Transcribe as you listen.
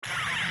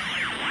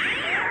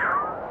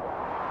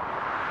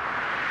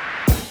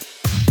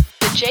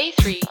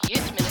J3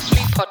 Youth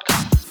Ministry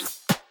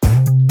Podcast.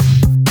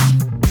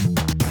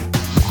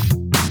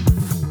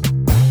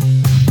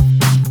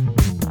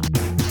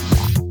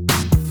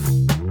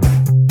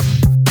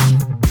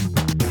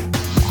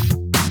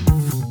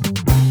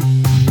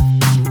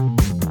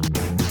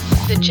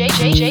 The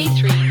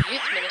J3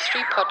 Youth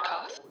Ministry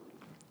Podcast.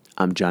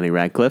 I'm Johnny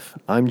Radcliffe.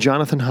 I'm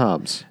Jonathan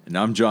Hobbs. And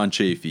I'm John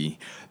Chafee.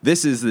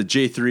 This is the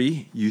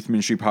J3 Youth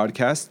Ministry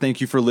Podcast.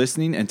 Thank you for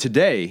listening. And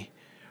today,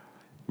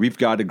 we've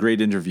got a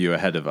great interview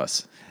ahead of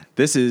us.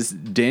 This is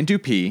Dan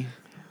Dupee,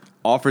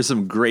 offers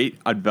some great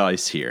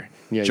advice here.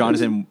 Yeah,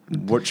 Jonathan,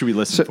 what should we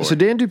listen for? So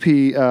Dan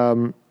Dupee,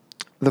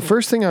 the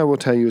first thing I will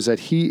tell you is that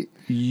he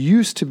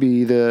used to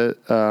be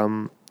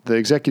the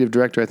executive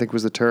director, I think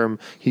was the term.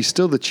 He's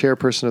still the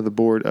chairperson of the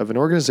board of an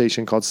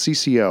organization called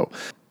CCO.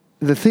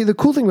 The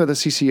cool thing about the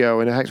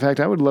CCO, and in fact,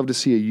 I would love to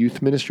see a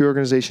youth ministry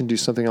organization do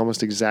something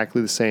almost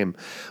exactly the same.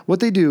 What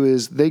they do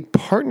is they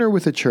partner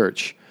with a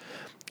church,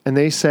 and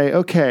they say,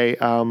 okay,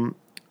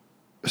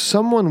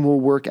 someone will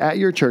work at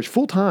your church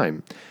full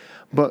time,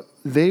 but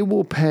they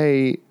will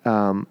pay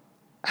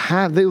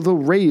they'll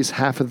raise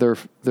half of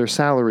their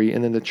salary,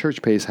 and then the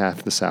church pays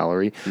half the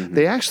salary. Mm-hmm.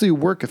 They actually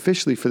work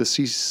officially for the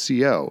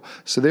CCO,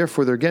 so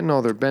therefore they're getting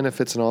all their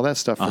benefits and all that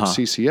stuff from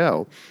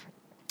CCO.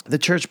 The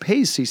church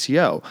pays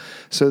CCO.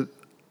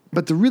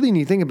 But the really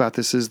neat thing about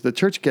this is the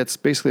church gets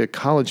basically a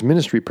college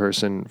ministry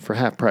person for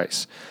half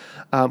price.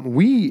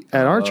 We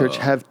at our church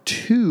have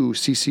 2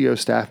 CCO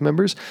staff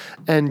members,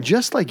 and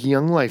just like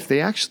Young Life, they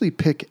actually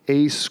pick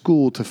a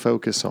school to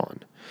focus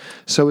on.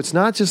 So it's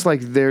not just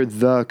like they're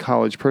the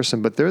college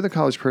person, but they're the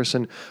college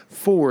person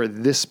for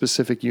this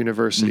specific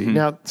university. Mm-hmm.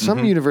 Now,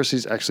 some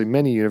universities, actually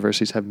many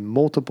universities, have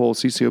multiple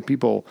CCO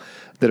people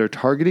that are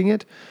targeting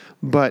it,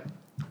 but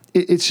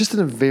it's just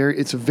a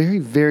very,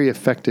 very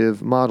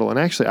effective model. And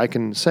actually, I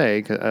can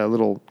say a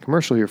little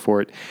commercial here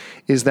for it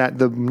is that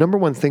the number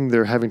one thing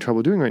they're having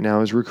trouble doing right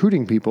now is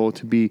recruiting people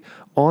to be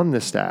on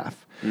the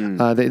staff.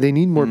 They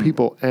need more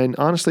people. And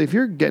honestly, if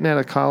you're getting out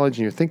of college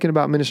and you're thinking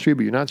about ministry,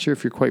 but you're not sure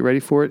if you're quite ready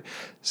for it,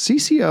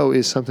 CCO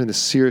is something to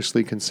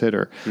seriously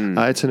consider.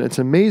 It's an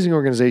amazing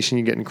organization.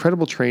 You get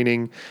incredible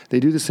training.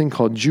 They do this thing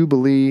called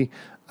Jubilee.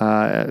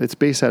 It's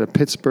based out of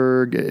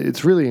Pittsburgh.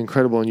 It's really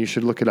incredible, and you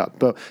should look it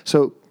up.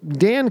 So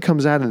Dan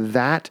comes out of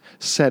that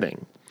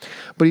setting,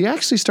 but he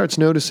actually starts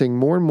noticing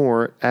more and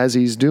more as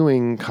he's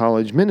doing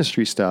college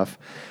ministry stuff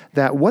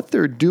that what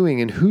they're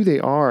doing and who they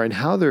are and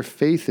how their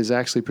faith is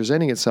actually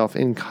presenting itself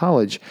in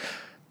college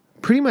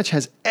pretty much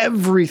has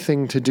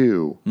everything to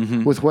do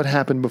with what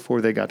happened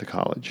before they got to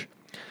college.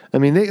 I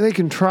mean, they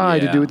can try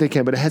to do what they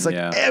can, but it has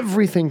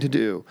everything to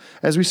do.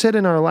 As we said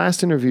in our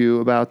last interview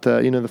about the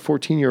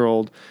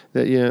 14-year-old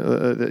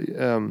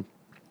that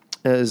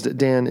as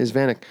Dan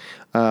Isvanek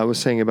was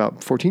saying about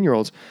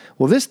 14-year-olds.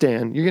 Well, this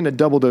Dan, you're getting a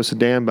double dose of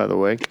Dan, by the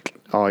way.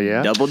 Oh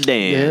yeah, double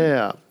Dan.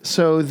 Yeah.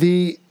 So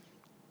the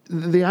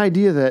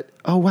idea that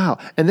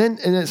and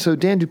then so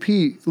Dan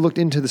Dupee looked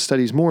into the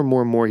studies more and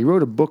more and more. He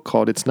wrote a book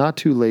called "It's Not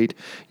Too Late."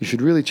 You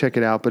should really check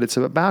it out. But it's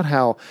about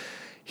how.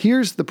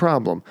 Here's the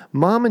problem.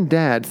 Mom and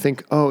dad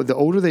think, the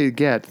older they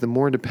get, the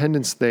more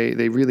independence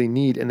they really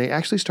need, and they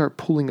actually start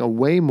pulling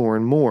away more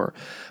and more.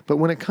 But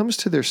when it comes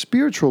to their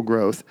spiritual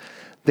growth,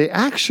 they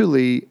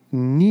actually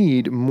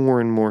need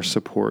more and more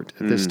support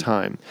at this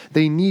time.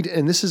 They need,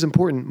 and this is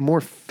important,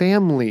 more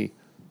family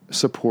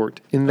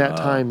support in that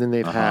time than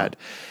they've had.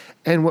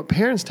 And what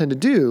parents tend to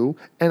do,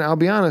 and I'll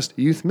be honest,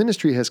 youth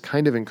ministry has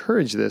kind of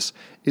encouraged this,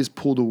 is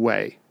pulled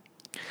away.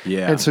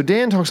 Yeah. And so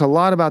Dan talks a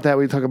lot about that.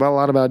 We talk about a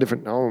lot about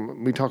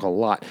we talk a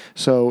lot.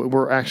 So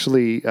we're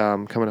actually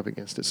coming up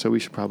against it. So we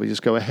should probably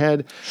just go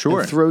ahead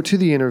and throw to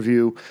the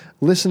interview.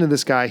 Listen to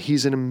this guy.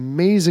 He's an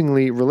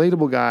amazingly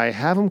relatable guy.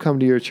 Have him come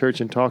to your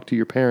church and talk to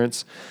your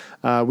parents.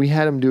 We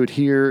had him do it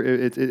here.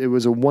 It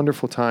was a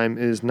wonderful time.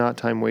 It is not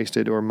time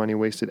wasted or money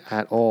wasted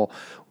at all.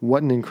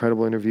 What an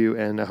incredible interview,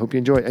 and I hope you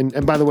enjoy it.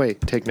 And by the way,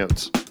 take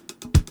notes.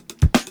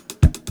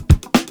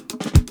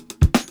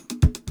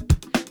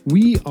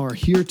 We are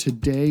here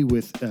today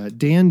with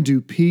Dan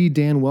Dupee.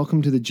 Dan,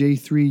 welcome to the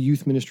J3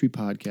 Youth Ministry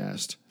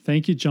Podcast.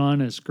 Thank you,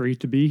 John. It's great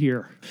to be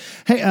here.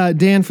 Hey,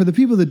 Dan, for the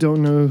people that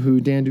don't know who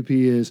Dan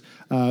Dupee is,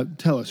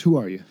 tell us, who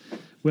are you?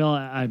 Well,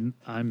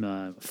 I'm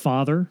a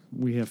father.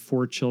 We have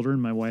 4 children.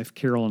 My wife,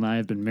 Carol, and I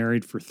have been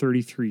married for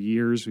 33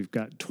 years. We've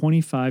got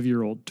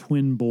 25-year-old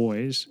twin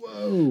boys.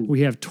 Whoa.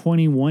 We have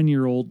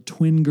 21-year-old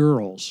twin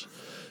girls.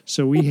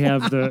 So we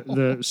have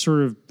the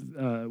sort of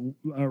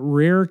a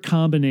rare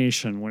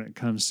combination when it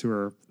comes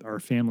to our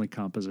family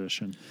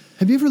composition.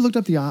 Have you ever looked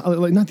up the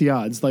not the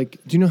odds? Like,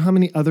 do you know how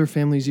many other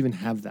families even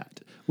have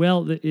that?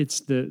 Well, it's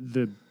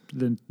the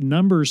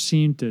numbers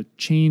seem to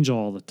change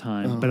all the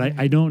time, but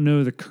I don't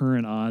know the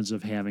current odds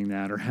of having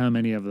that or how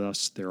many of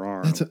us there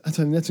are.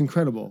 That's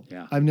incredible.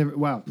 Yeah, I've never.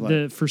 Wow.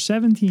 For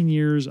 17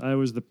 years, I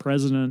was the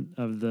president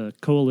of the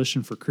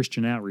Coalition for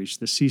Christian Outreach,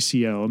 the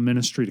CCO, a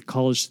ministry to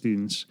college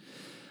students.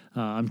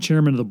 I'm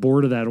chairman of the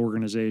board of that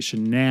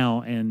organization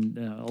now, and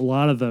a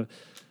lot of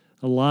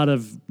a lot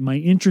of my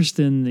interest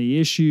in the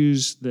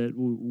issues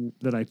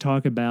that I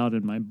talk about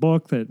in my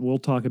book that we'll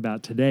talk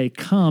about today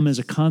come as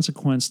a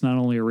consequence not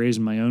only of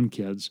raising my own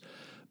kids,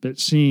 but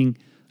seeing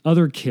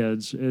other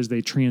kids as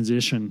they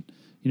transition,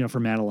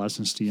 from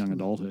adolescence to young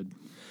adulthood.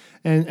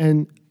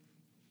 And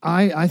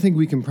I think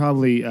we can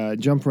probably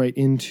jump right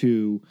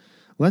into,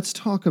 let's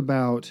talk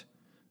about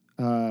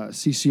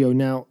CCO.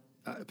 Now,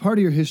 part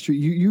of your history,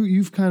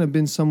 you've kind of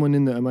been someone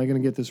in the, am I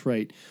going to get this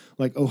right?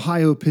 Like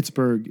Ohio,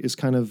 Pittsburgh is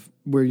kind of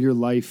where your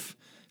life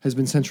has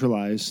been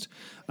centralized.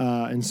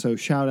 And so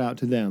shout out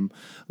to them.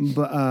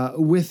 But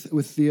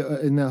with the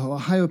in the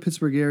Ohio,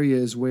 Pittsburgh area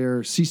is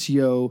where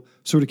CCO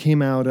sort of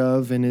came out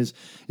of and is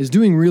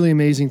doing really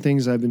amazing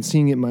things. I've been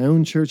seeing it in my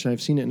own church, and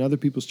I've seen it in other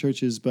people's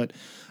churches. But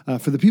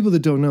for the people that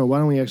don't know, why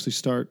don't we actually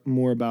start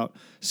more about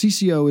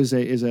CCO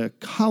is a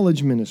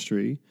college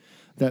ministry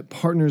that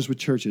partners with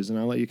churches, and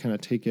I'll let you kind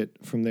of take it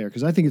from there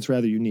because I think it's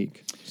rather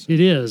unique. So.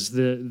 It is.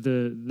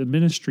 The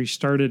ministry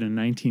started in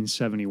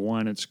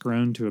 1971. It's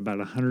grown to about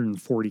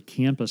 140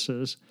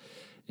 campuses,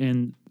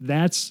 and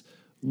that's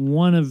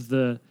one of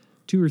the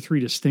 2 or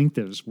 3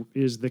 distinctives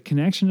is the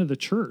connection to the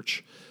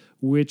church,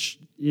 which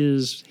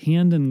is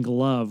hand in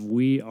glove.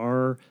 We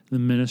are the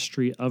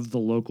ministry of the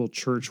local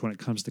church when it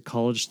comes to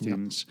college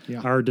students.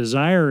 Yeah. Our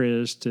desire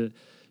is to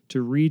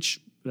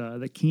reach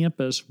the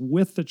campus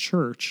with the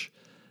church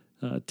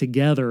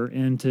together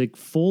and to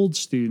fold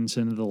students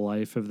into the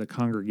life of the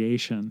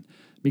congregation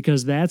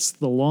because that's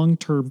the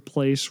long-term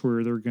place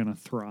where they're going to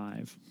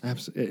thrive.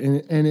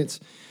 Absolutely. And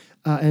it's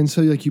and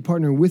so like you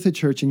partner with a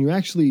church and you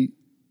actually,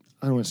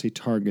 I don't want to say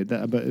target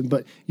that,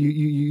 but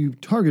you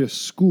target a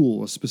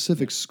school, a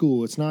specific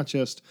school. It's not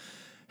just,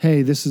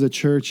 hey, this is a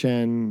church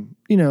and,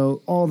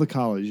 all the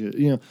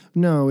colleges,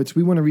 no, it's,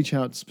 we want to reach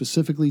out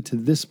specifically to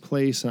this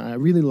place. And I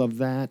really love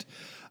that.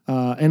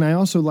 And I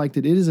also liked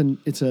it.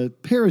 It's a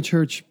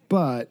parachurch,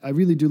 but I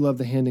really do love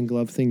the hand in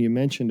glove thing you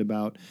mentioned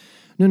about.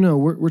 No,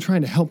 we're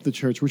trying to help the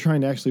church. We're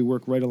trying to actually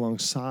work right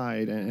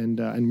alongside and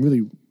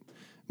really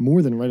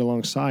more than right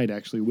alongside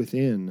actually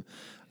within.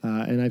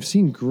 And I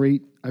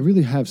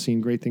really have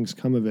seen great things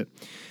come of it.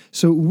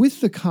 So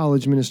with the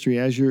college ministry,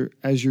 as you're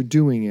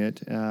doing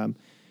it,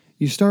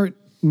 you start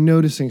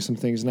noticing some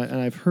things,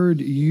 and I've heard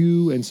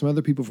you and some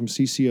other people from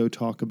CCO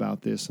talk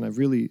about this, and I've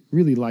really,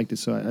 really liked it.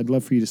 So I'd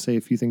love for you to say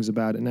a few things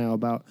about it now.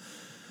 About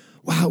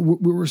wow,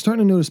 we're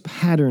starting to notice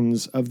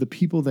patterns of the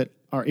people that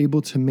are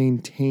able to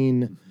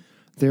maintain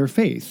their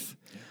faith.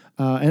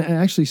 And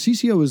actually,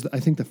 CCO was,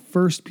 I think, the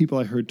first people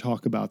I heard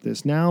talk about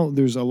this. Now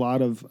there's a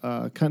lot of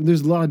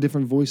there's a lot of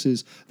different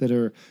voices that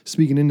are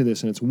speaking into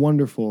this, and it's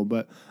wonderful.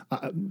 But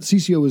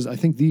CCO was, I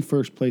think, the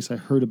first place I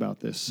heard about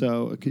this.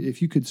 So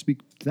if you could speak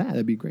to that,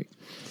 that'd be great.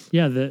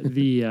 Yeah,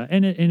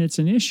 and it's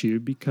an issue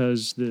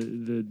because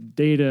the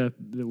data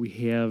that we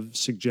have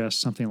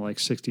suggests something like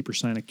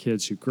 60% of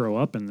kids who grow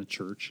up in the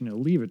church,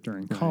 leave it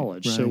during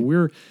college. Right. So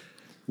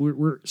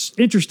we're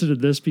interested in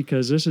this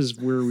because this is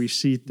where we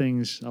see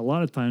things, a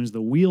lot of times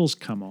the wheels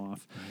come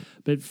off. Right.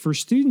 But for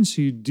students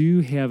who do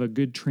have a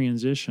good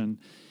transition,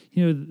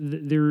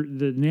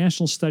 the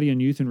National Study on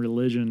Youth and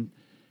Religion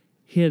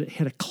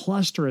had a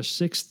cluster of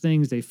 6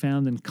 things they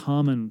found in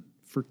common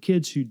for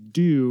kids who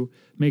do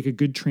make a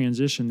good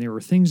transition. There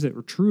were things that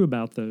were true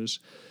about those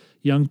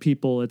young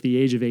people at the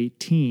age of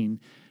 18.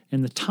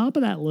 And the top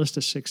of that list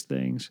of 6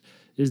 things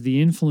is the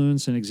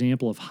influence and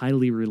example of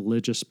highly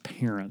religious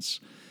parents.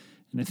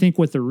 And I think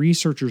what the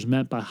researchers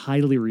meant by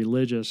highly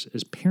religious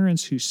is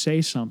parents who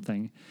say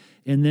something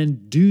and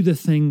then do the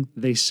thing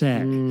they say.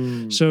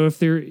 So if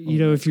they're,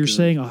 if you're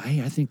saying, "Oh,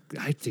 hey, I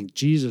think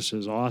Jesus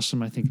is awesome,"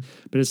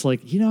 but it's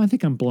like, I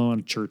think I'm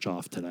blowing church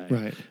off today.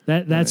 Right.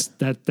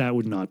 That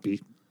would not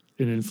be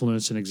an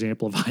influence and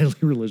example of highly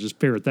religious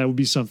parent. That would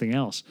be something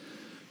else.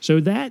 So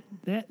that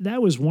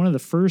was one of the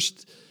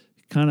first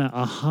kind of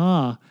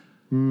aha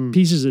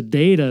pieces of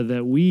data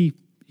that we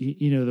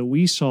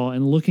saw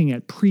in looking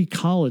at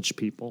pre-college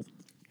people.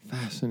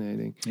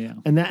 Fascinating. Yeah.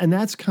 And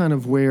that's kind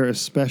of where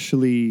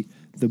especially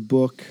the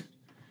book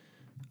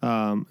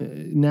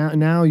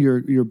now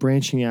you're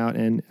branching out,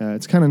 and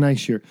it's kind of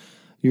nice you're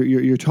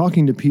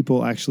talking to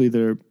people actually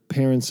that are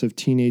parents of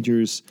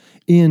teenagers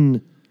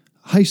in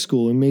high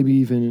school and maybe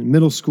even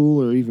middle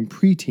school or even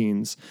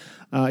preteens.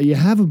 You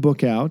have a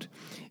book out.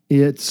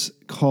 It's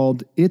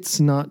called It's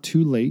Not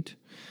Too Late.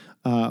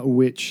 I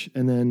want to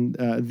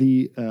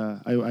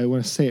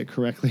say it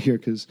correctly here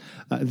because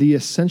the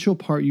essential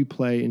part you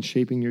play in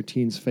shaping your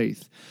teen's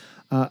faith.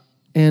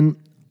 And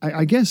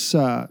I guess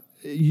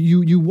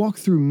you walk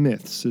through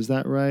myths, is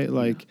that right?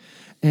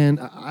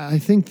 And I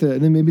think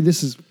that maybe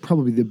this is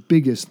probably the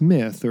biggest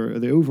myth or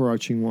the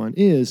overarching one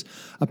is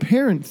a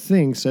parent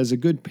thinks as a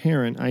good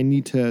parent, I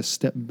need to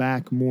step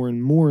back more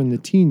and more in the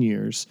teen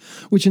years,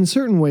 which in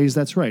certain ways,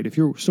 that's right. If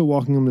you're still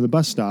walking them to the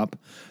bus stop,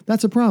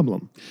 that's a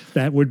problem.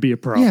 That would be a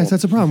problem. Yes,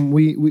 that's a problem.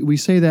 We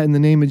say that in the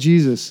name of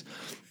Jesus.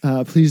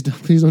 Please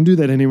don't do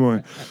that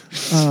anymore.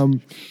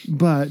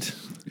 But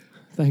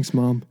thanks,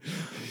 Mom.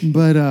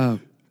 But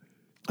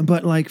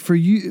But like for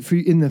you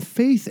in the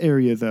faith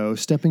area, though,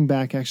 stepping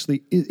back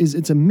actually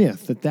it's a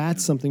myth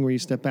that's something where you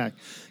step back.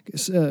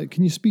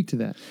 Can you speak to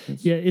that?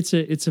 Yeah, it's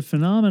a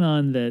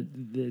phenomenon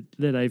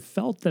that I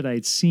felt that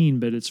I'd seen,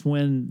 but it's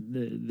when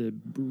the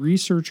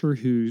researcher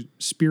who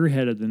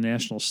spearheaded the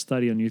national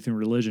study on youth and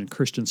religion,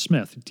 Christian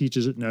Smith, who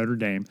teaches at Notre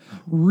Dame,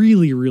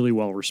 really, really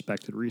well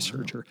respected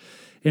researcher,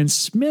 and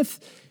Smith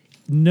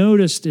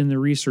noticed in the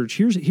research.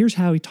 Here's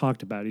how he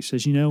talked about it. He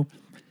says,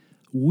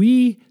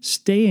 we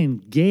stay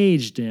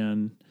engaged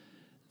in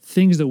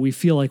things that we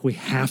feel like we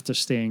have to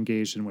stay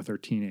engaged in with our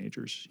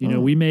teenagers.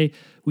 We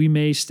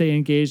may stay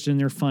engaged in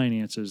their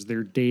finances,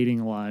 their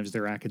dating lives,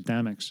 their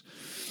academics.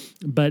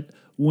 But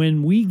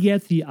when we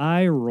get the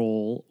eye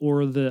roll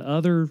or the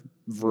other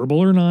verbal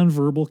or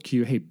nonverbal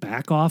cue, hey,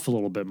 back off a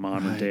little bit,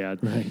 mom and dad.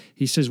 Right.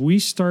 He says we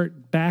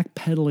start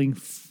backpedaling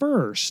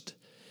first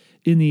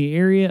in the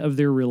area of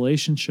their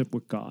relationship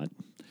with God.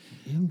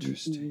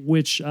 Interesting.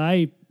 Which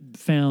I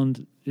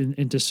found,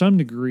 and to some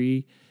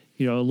degree,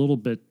 a little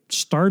bit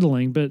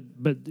startling. But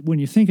when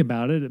you think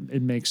about it,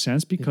 it makes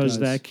sense because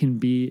that can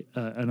be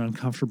an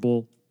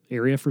uncomfortable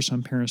area for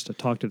some parents to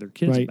talk to their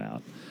kids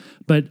about.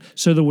 But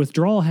so the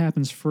withdrawal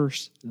happens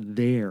first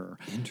there.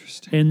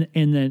 Interesting.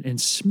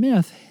 And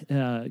Smith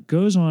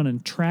goes on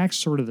and tracks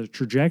sort of the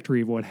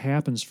trajectory of what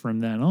happens from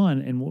then on.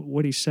 And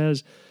what he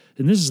says,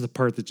 and this is the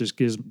part that just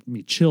gives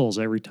me chills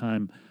every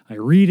time I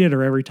read it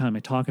or every time I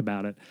talk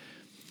about it.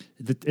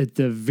 At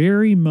the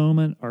very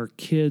moment our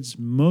kids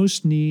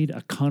most need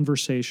a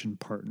conversation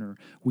partner,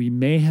 we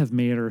may have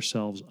made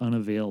ourselves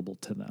unavailable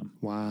to them.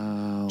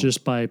 Wow.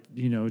 Just by,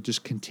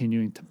 just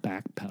continuing to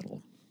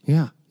backpedal.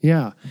 Yeah,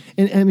 yeah.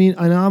 And I mean,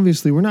 and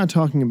obviously we're not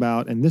talking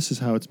about, and this is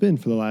how it's been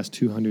for the last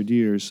 200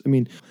 years. I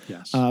mean,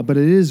 yes. But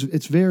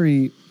it's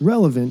very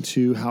relevant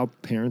to how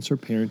parents are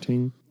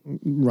parenting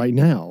right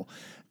now.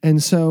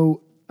 And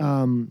so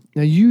now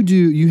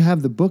you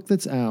have the book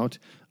that's out.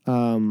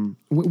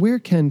 Where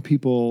can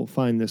people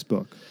find this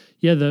book?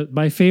 Yeah,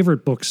 my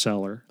favorite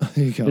bookseller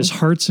There you go. is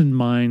Hearts and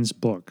Minds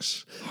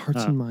Books.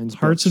 Hearts and Minds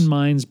Hearts Books. and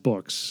Minds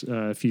Books.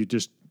 If you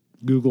just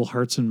Google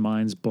Hearts and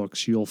Minds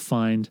Books, you'll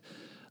find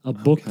a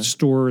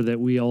bookstore that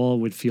we all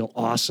would feel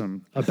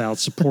awesome about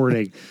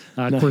supporting.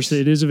 Of course,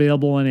 it is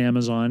available on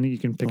Amazon. You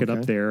can pick it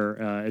up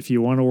there. If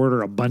you want to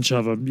order a bunch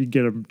of them, you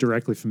get them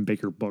directly from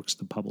Baker Books,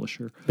 the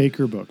publisher.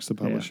 Baker Books, the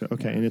publisher. Yeah.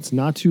 Okay, and it's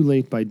Not Too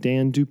Late by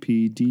Dan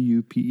Dupee,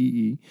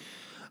 Dupee.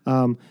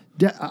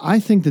 I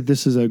think that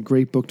this is a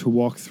great book to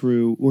walk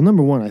through. Well,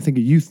 number one, I think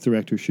a youth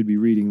director should be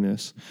reading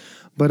this.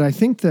 But I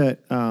think that,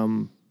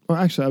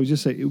 actually, I would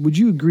just say, would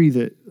you agree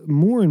that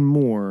more and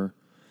more,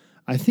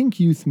 I think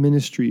youth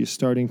ministry is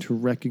starting to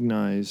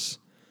recognize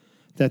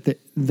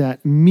that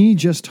me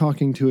just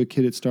talking to a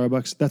kid at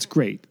Starbucks, that's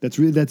great. That's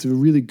a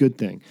really good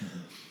thing.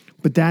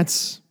 But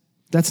that's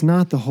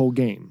not the whole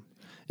game.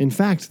 In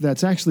fact,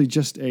 that's actually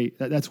just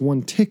that's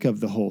one tick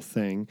of the whole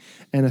thing.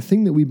 And a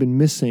thing that we've been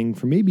missing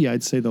for maybe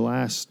I'd say the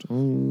last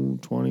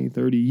 20,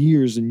 30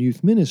 years in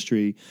youth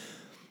ministry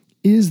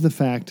is the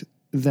fact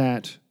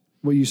that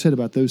what you said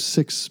about those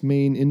 6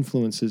 main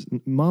influences,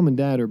 mom and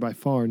dad are by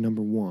far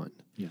number one.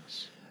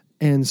 Yes.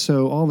 And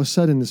so all of a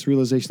sudden this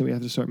realization that we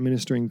have to start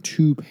ministering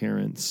to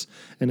parents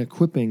and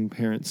equipping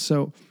parents.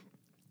 So,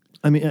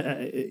 I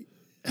mean,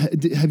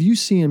 have you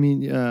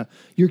seen,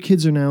 your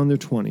kids are now in their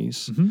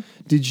 20s. Mm-hmm.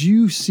 Did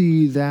you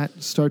see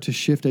that start to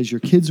shift as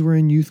your kids were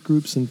in youth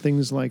groups and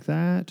things like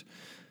that?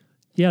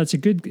 Yeah, it's a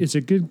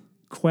good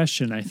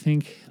question. I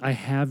think I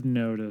have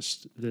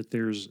noticed that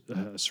there's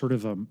sort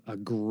of a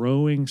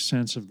growing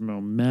sense of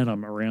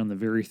momentum around the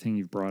very thing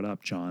you've brought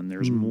up, John.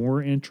 There's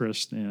more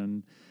interest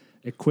in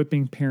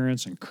equipping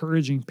parents,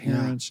 encouraging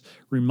parents,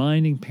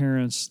 reminding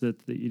parents that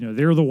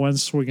they're the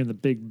ones swinging the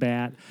big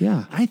bat.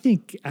 Yeah, I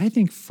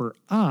think for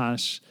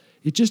us,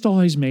 it just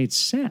always made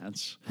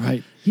sense.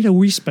 Right.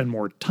 We spend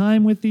more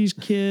time with these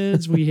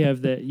kids. We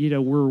have that.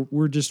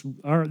 We're just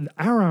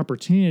our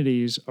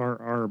opportunities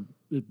are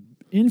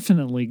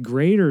infinitely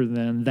greater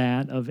than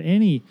that of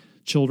any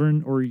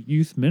children or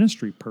youth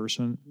ministry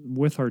person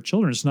with our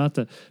children. It's not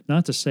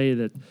to say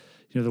that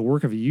the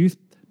work of a youth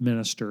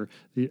minister,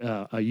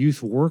 a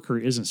youth worker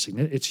isn't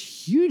significant. It's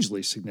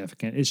hugely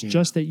significant. It's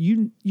just that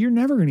you're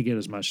never going to get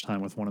as much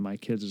time with one of my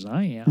kids as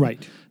I am.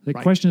 Right. The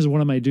question is,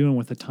 what am I doing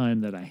with the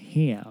time that I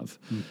have?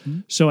 Mm-hmm.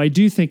 So I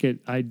do think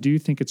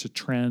it's a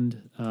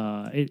trend.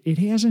 It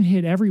hasn't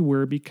hit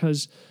everywhere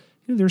because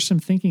there's some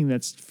thinking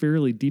that's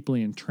fairly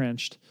deeply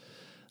entrenched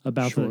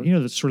about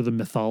the sort of the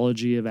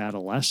mythology of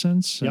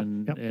adolescence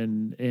and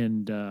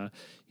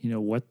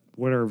what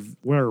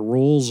our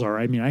roles are.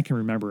 I mean, I can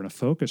remember in a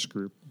focus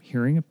group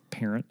hearing a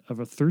parent of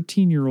a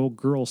 13-year-old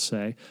girl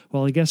say,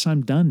 "Well, I guess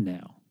I'm done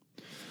now."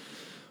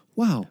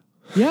 Wow.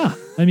 Yeah.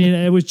 I mean,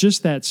 it was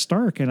just that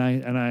stark, and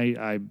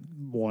I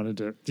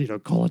wanted to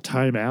call a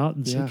timeout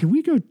and say, "Can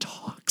we go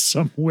talk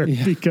somewhere?"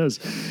 Because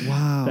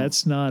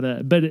that's not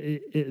but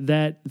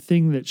that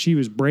thing that she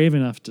was brave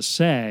enough to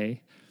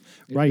say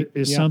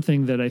is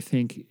something that I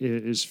think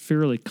is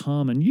fairly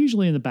common,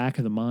 usually in the back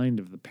of the mind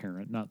of the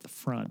parent, not the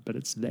front, but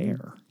it's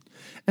there.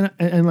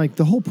 And like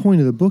the whole point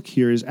of the book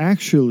here is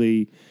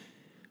actually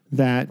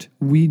that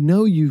we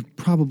know you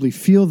probably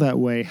feel that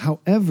way.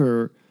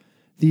 However,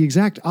 the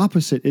exact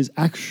opposite is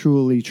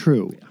actually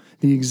true. Yeah.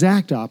 The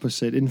exact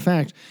opposite. In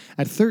fact,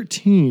 at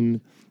 13,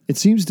 it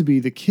seems to be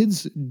the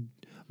kids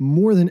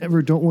more than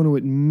ever don't want to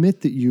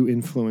admit that you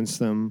influence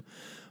them.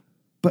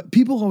 But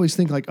people always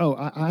think like,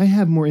 oh, I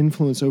have more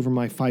influence over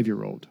my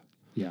 5-year-old.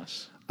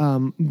 Yes.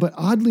 But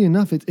oddly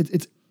enough,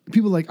 it's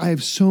people are like, I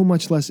have so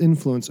much less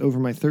influence over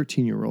my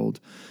 13-year-old.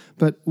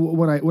 But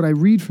what I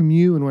read from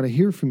you and what I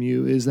hear from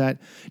you is that,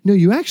 no,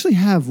 you actually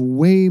have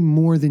way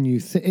more than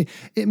you think.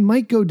 It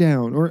might go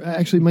down, or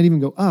actually might even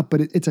go up, but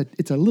it's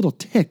a little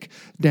tick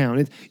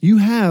down. You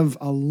have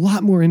a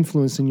lot more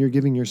influence than you're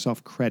giving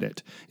yourself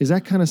credit. Is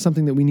that kind of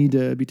something that we need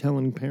to be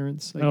telling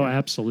parents? Oh,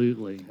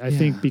 absolutely. I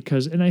think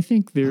I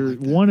think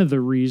one of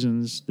the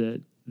reasons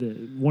that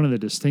one of the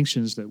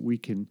distinctions that we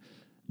can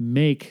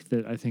make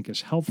that I think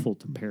is helpful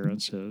to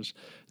parents is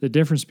the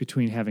difference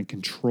between having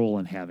control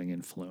and having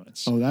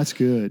influence. Oh, that's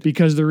good.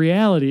 Because the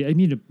reality, I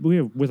mean,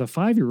 with a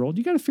 5-year-old,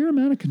 you got a fair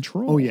amount of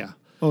control. Oh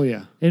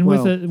yeah. And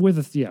well, not with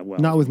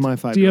my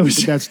 5-year-old.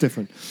 That's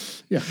different.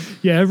 Yeah.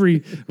 Yeah.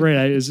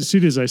 As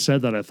soon as I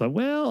said that, I thought,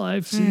 well,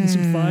 I've seen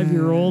some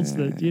 5-year-olds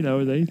that,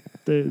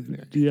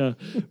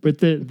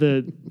 but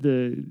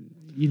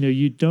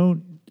you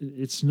don't,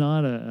 it's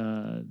not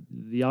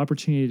the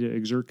opportunity to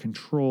exert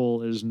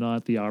control is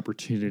not the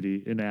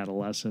opportunity in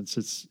adolescence.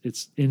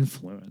 It's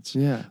influence,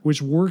 which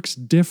works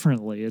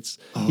differently. It's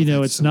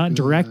it's not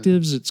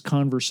directives, it's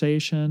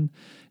conversation.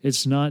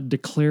 It's not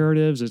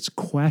declaratives, it's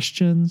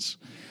questions.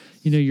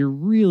 You're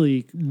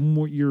really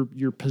more,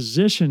 your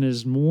position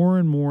is more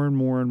and more and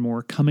more and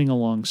more coming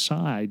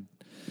alongside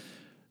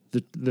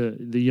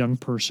the young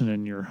person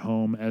in your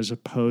home, as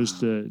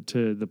opposed to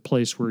the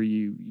place where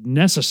you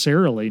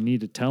necessarily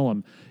need to tell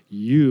them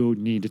you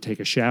need to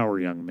take a shower,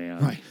 young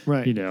man.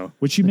 Right.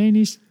 Which you may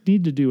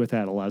need to do with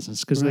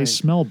adolescents because they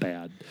smell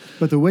bad.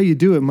 But the way you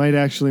do it might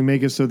actually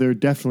make it so they're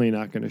definitely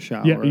not going to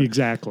shower. Yeah,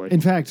 exactly. In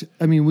fact,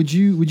 I mean, would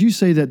you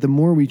say that the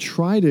more we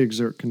try to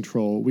exert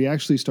control, we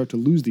actually start to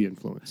lose the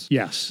influence?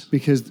 Yes,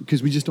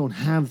 because we just don't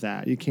have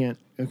that. You can't.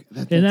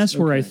 That's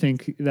where I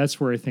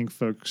think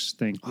folks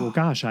think, well,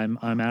 gosh, I'm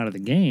out of the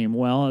game.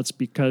 Well, it's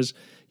because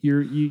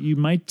you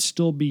might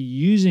still be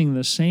using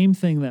the same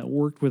thing that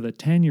worked with a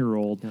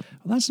 10-year-old. Yep.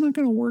 Well, that's not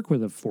going to work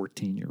with a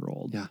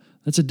 14-year-old. Yeah,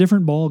 that's a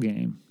different ball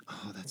game.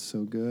 Oh, that's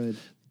so good.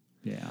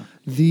 Yeah.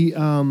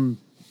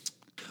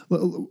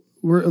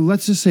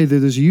 Let's just say that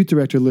there's a youth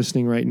director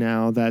listening right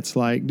now that's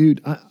like,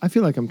 dude, I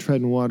feel like I'm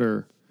treading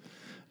water,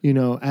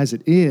 as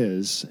it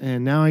is,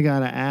 and now I got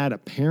to add a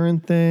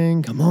parent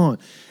thing. Come on.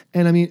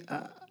 And I mean,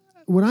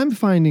 what I'm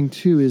finding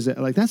too is that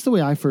like that's the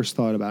way I first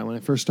thought about it when I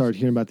first started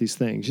hearing about these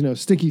things,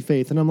 sticky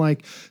faith. And I'm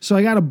like, so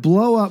I got to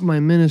blow up my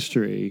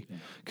ministry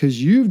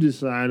because you've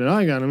decided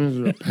I got to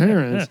minister to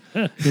parents.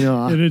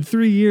 And in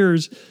 3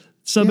 years,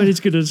 somebody's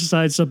going to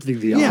decide something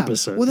the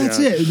opposite. Well, that's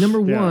it.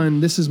 Number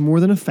one, this is more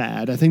than a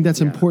fad. I think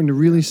that's important to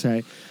really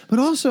say. But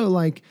also,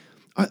 like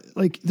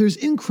there's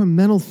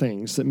incremental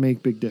things that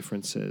make big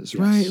differences,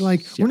 right?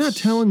 Like we're not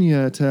telling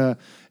you to,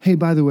 hey,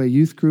 by the way,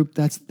 youth group,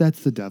 that's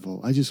the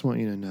devil. I just want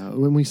you to know.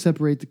 When we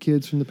separate the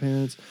kids from the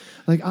parents,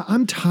 like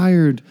I'm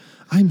tired.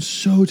 I'm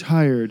so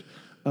tired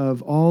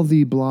of all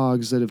the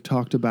blogs that have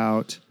talked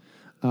about,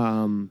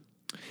 do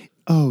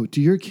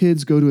your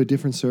kids go to a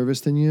different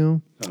service than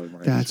you? Oh,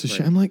 right, that's a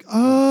shame. I'm like,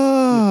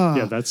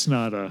 that's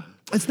not a...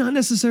 It's not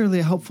necessarily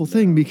a helpful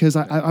thing because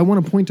I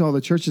want to point to all the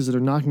churches that are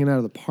knocking it out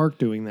of the park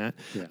doing that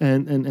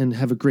and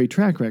have a great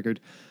track record.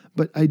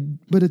 But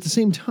at the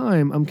same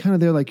time, I'm kind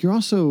of there like you're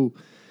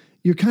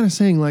kind of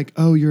saying like,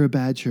 oh, you're a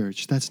bad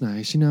church. That's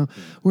nice,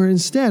 Where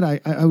instead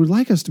I would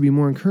like us to be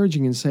more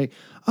encouraging and say,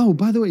 oh,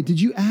 by the way,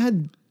 did you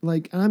add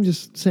and I'm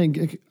just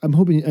saying, I'm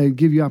hoping I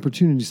give you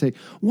opportunity to say,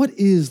 what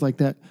is like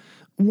that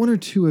 1 or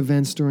 2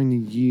 events during the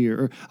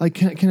year? Or like,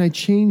 can I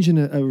change in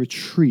a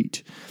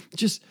retreat?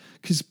 Just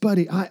because,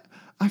 buddy,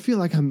 I feel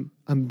like I'm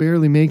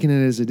barely making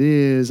it as it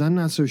is. I'm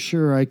not so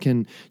sure I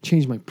can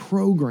change my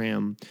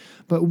program.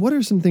 But what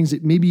are some things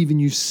that maybe even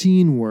you've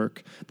seen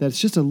work that's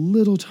just a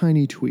little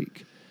tiny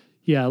tweak?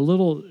 Yeah, a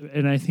little,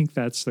 and I think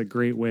that's the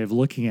great way of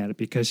looking at it,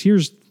 because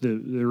here's the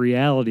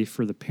reality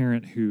for the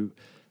parent who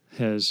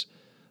has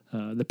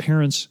the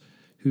parents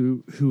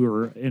who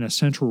are in a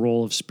central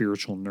role of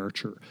spiritual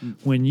nurture.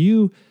 When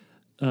you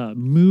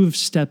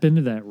step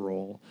into that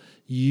role,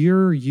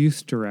 your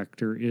youth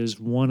director is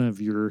one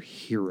of your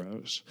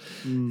heroes.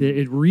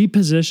 It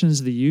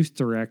repositions the youth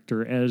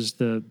director as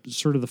the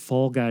sort of the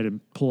fall guy to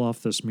pull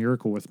off this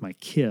miracle with my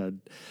kid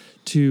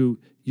to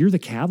you're the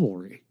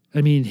cavalry. I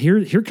mean,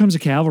 here comes a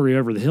cavalry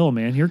over the hill,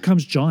 man. Here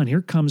comes John.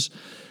 Here comes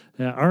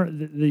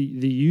the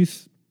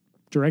youth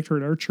director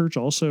at our church,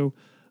 also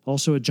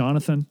a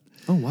Jonathan.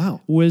 Oh wow,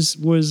 was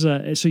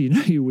so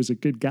he was a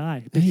good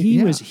guy, but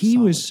he was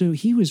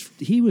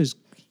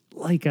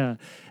like a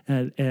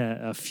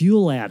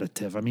fuel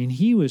additive. I mean,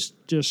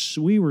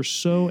 we were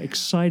so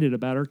excited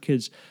about our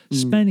kids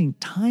spending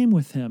time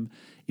with him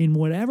in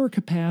whatever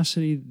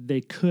capacity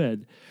they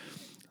could.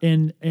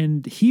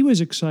 And he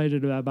was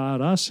excited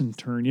about us in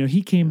turn. You know,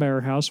 he came by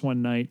our house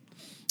one night,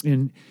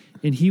 and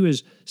he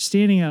was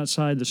standing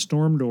outside the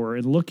storm door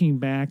and looking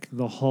back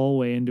the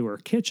hallway into our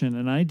kitchen.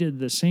 And I did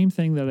the same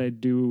thing that I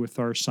do with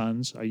our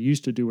sons. I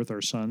used to do with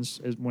our sons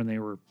when they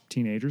were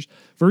teenagers,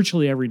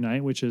 virtually every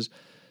night, which is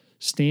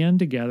stand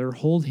together,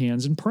 hold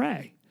hands, and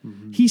pray.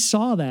 Mm-hmm. He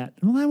saw that,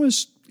 and that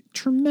was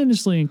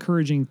tremendously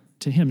encouraging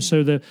to him.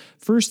 So the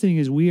first thing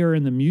is we are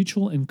in the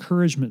mutual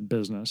encouragement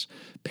business,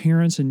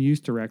 parents and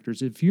youth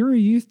directors. If you're a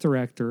youth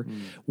director,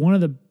 one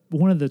of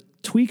the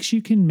tweaks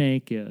you can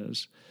make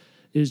is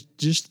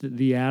just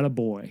the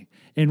attaboy,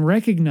 and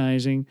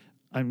recognizing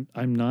I'm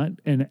not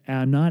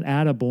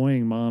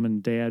attaboying mom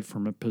and dad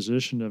from a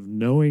position of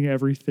knowing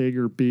everything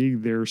or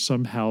being there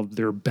somehow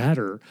they're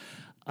better.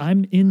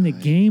 I'm in the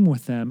game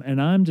with them,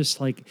 and I'm just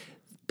like,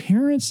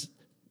 parents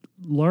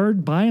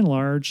by and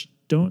large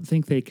don't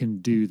think they can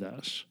do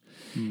this.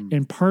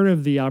 And part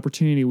of the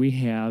opportunity we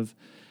have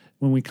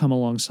when we come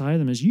alongside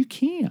them is you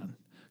can.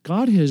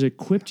 God has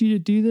equipped you to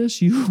do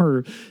this.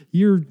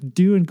 You're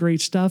doing great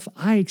stuff.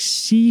 I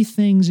see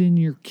things in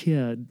your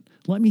kid.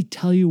 Let me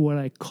tell you what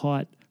I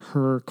caught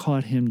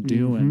him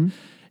doing.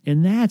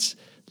 And that's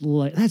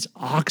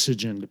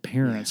oxygen to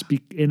parents.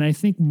 And I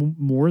think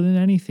more than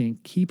anything,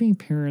 keeping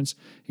parents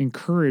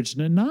encouraged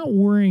and not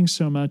worrying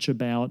so much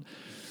about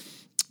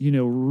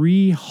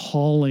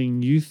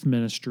rehauling youth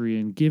ministry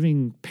and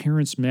giving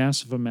parents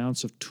massive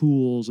amounts of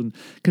tools, and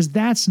because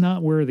that's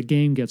not where the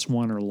game gets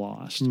won or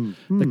lost.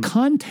 The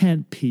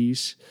content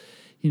piece,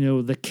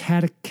 the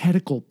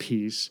catechetical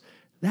piece,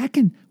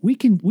 we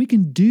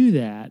can do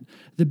that.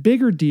 The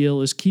bigger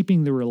deal is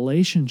keeping the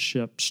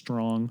relationship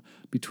strong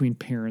between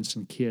parents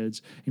and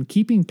kids, and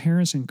keeping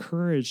parents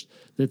encouraged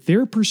that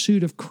their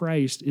pursuit of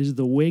Christ is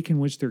the wake in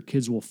which their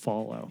kids will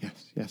follow.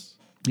 Yes.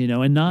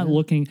 And not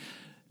looking.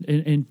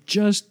 And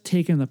just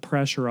taking the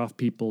pressure off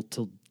people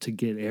to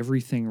get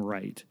everything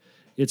right.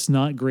 It's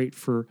not great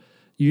for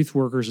youth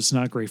workers. It's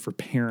not great for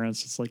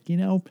parents. It's like,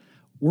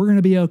 we're going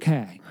to be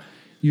okay.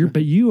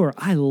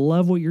 I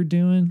love what you're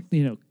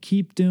doing.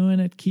 Keep doing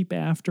it. Keep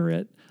after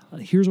it.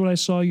 Here's what I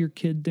saw your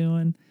kid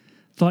doing.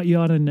 Thought you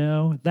ought to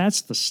know.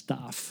 That's the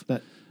stuff.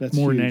 That's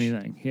more huge. than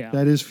anything. Yeah.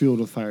 That is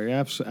fueled with fire.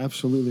 You're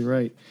absolutely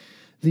right.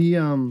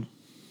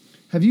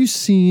 Have you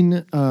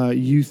seen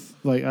youth,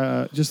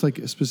 just like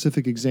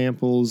specific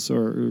examples,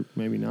 or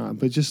maybe not,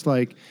 but just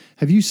like,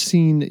 have you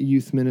seen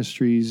youth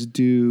ministries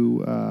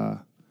do, I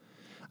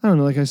don't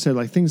know, like I said,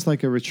 like things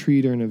like a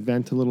retreat or an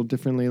event a little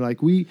differently?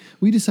 Like we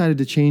decided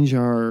to change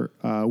our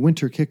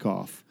winter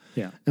kickoff.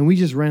 Yeah. And we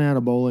just ran out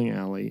a bowling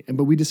alley,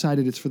 but we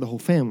decided it's for the whole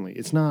family.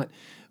 It's not,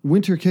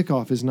 winter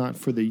kickoff is not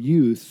for the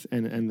youth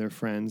and their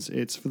friends.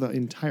 It's for the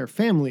entire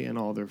family and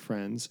all their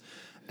friends.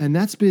 And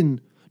that's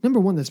been... Number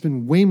one, that's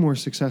been way more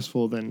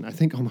successful than I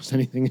think almost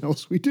anything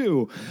else we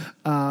do.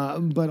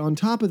 But on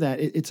top of that,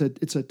 it's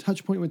a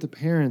touch point with the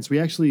parents. We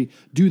actually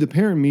do the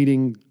parent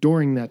meeting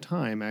during that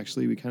time.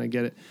 Actually, we kind of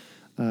get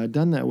it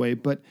done that way.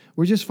 But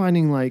we're just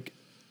finding I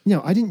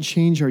didn't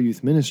change our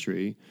youth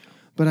ministry,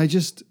 but I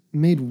just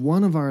made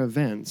one of our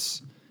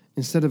events,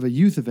 instead of a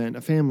youth event,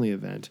 a family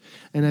event.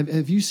 And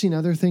have you seen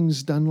other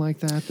things done like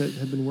that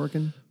have been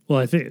working? Well,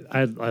 I think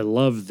I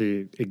love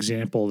the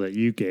example that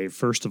you gave.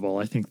 First of all,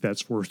 I think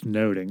that's worth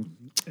noting.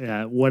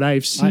 What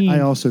I've seen,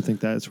 I also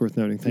think that it's worth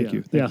noting. Thank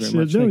you. Thank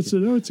you very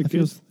much.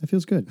 It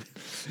feels good.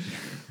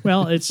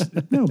 Well,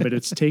 but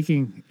it's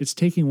taking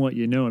what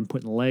you know and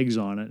putting legs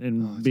on it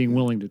and being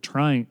willing to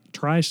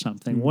try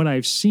something. What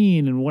I've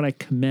seen and what I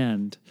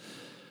commend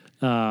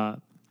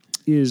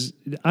is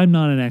I'm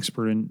not an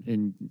expert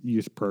in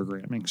youth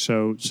programming,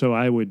 so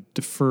I would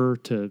defer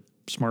to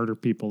smarter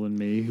people than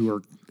me who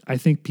are. I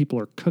think people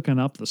are cooking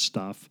up the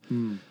stuff,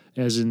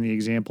 as in the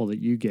example that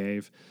you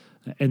gave,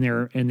 and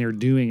they're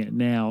doing it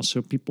now.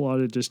 So people ought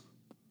to just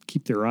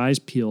keep their eyes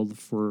peeled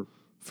for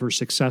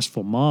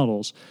successful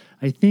models.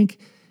 I think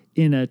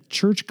in a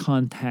church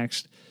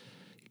context,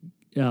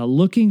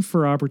 looking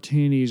for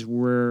opportunities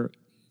where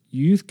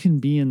youth can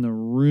be in the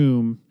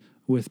room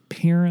with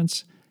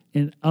parents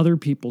and other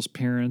people's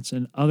parents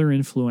and other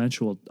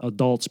influential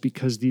adults,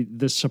 because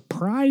the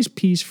surprise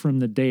piece from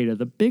the data,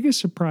 the biggest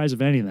surprise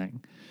of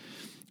anything,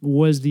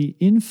 was the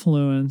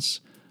influence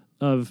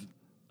of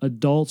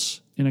adults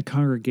in a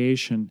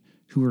congregation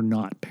who are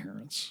not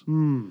parents.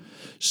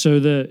 So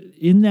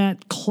in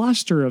that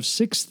cluster of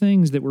 6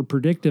 things that were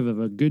predictive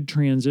of a good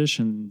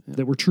transition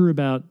that were true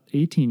about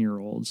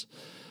 18-year-olds,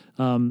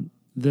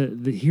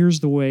 here's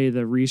the way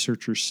the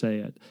researchers say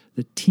it.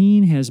 The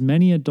teen has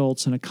many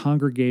adults in a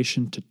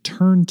congregation to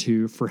turn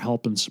to for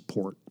help and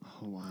support.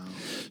 Oh, wow.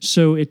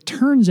 So it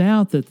turns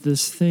out that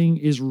this thing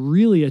is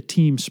really a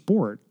team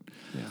sport.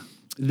 Yeah.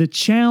 The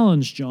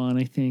challenge, John,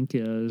 I think,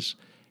 is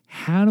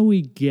how do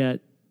we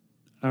get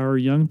our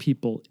young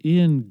people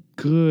in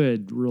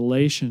good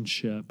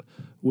relationship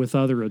with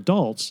other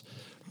adults?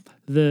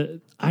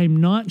 I'm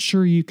not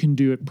sure you can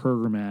do it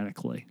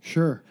programmatically.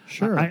 Sure.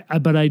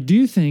 But I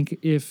do think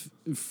if,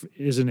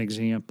 as an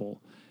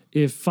example,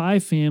 if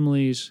 5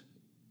 families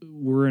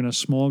we're in a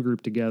small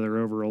group together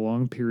over a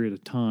long period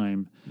of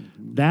time,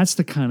 that's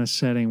the kind of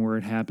setting where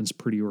it happens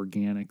pretty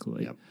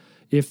organically. Yep.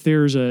 If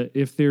there's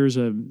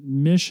a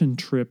mission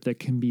trip that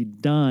can be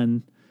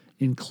done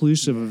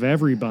inclusive of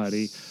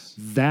everybody,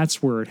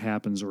 that's where it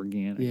happens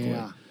organically.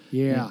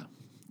 Yeah.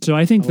 So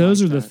I think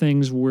those like are the that.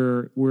 things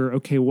where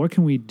okay, what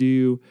can we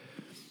do?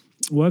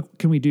 What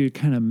can we do to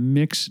kind of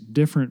mix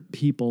different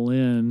people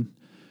in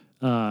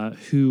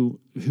who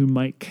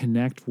might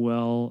connect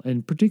well,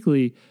 and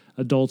particularly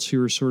adults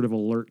who are sort of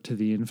alert to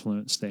the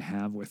influence they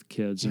have with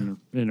kids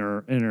and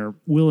are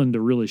willing to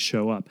really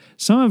show up.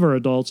 Some of our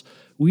adults,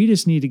 we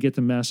just need to get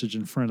the message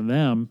in front of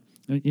them.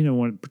 You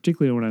know,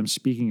 particularly when I'm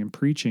speaking and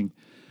preaching,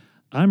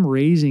 I'm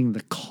raising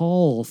the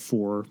call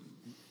for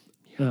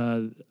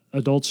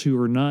adults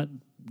who are not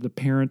the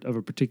parent of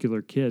a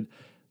particular kid.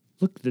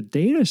 Look, the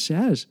data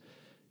says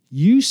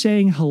you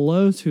saying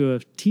hello to a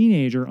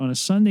teenager on a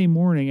Sunday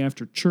morning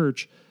after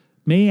church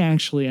may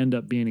actually end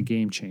up being a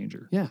game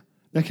changer. Yeah.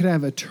 That could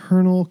have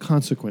eternal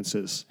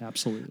consequences.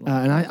 Absolutely.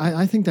 And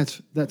I think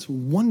that's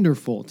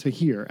wonderful to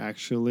hear,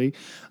 actually,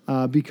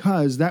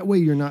 because that way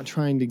you're not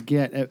trying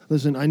to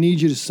listen, I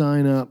need you to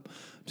sign up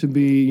to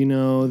be,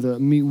 the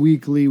meet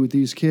weekly with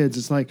these kids.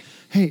 It's like,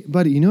 hey,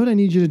 buddy, you know what I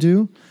need you to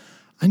do?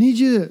 I need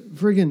you to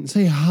friggin'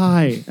 say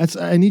hi.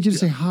 I need you to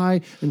say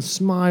hi and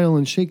smile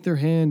and shake their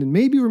hand and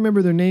maybe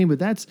remember their name. But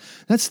that's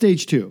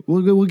stage 2.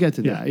 We'll get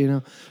to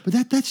that,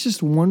 But that's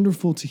just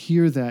wonderful to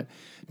hear that.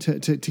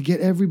 To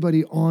get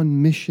everybody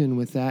on mission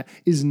with that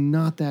is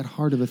not that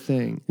hard of a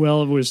thing.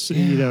 Well, it was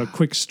a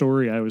quick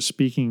story. I was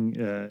speaking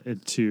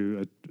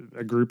to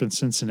a group in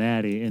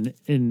Cincinnati, and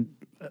it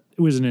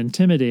was an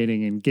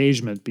intimidating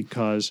engagement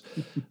because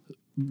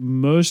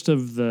most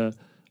of the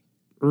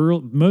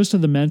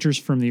mentors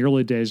from the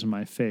early days of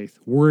my faith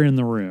were in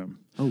the room.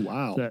 Oh,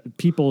 wow.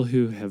 People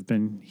who have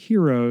been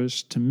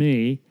heroes to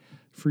me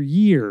for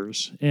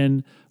years.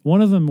 And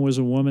one of them was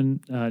a woman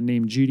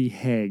named Judy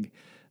Haig.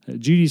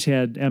 Judy's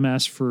had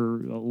MS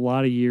for a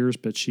lot of years,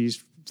 but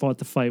she's fought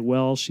the fight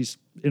well. She's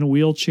in a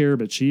wheelchair,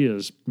 but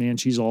she's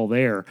all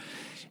there.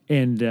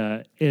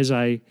 And as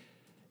I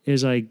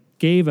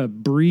gave a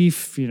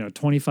brief,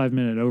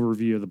 25-minute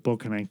overview of the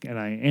book, and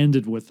I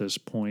ended with this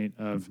point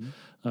of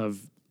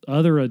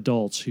other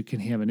adults who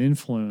can have an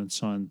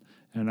influence on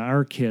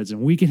our kids,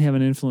 and we can have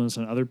an influence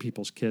on other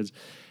people's kids.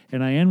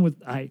 And I end with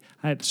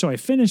so I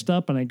finished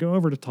up and I go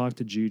over to talk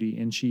to Judy,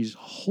 and she's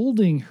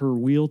holding her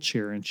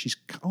wheelchair and she's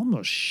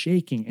almost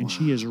shaking, and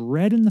she is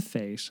red in the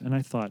face. And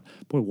I thought,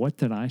 boy, what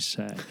did I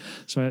say?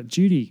 So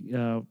Judy,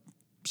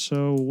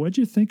 so what'd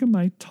you think of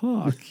my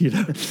talk?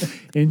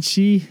 And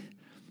she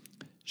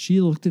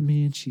looked at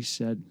me and she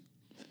said,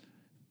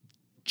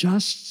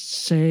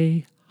 "Just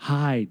say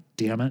hi,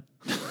 damn it."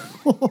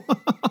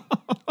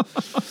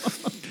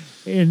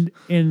 and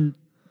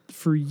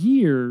for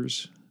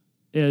years,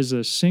 as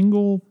a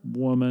single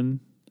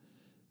woman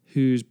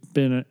who's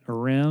been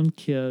around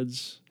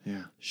kids,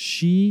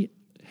 she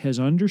has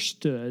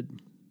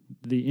understood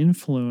the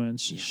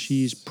influence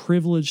she's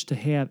privileged to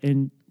have.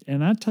 And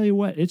I tell you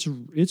what, it's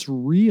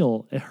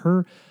real.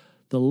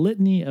 The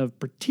litany of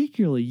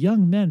particularly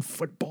young men,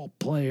 football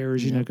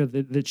players,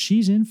 that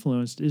she's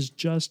influenced is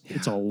just,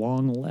 it's a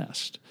long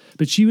list.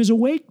 But she was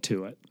awake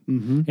to it.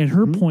 Mm-hmm. And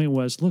her point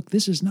was, look,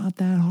 this is not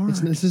that hard.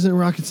 This isn't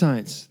rocket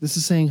science. This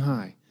is saying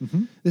hi.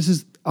 Mm-hmm. This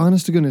is,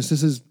 honest to goodness,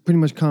 this is pretty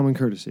much common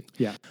courtesy.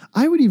 Yeah.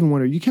 I would even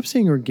wonder, you kept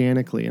saying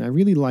organically, and I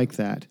really like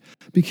that,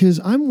 because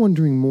I'm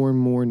wondering more and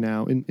more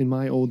now in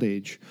my old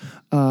age,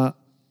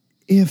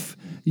 if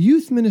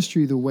youth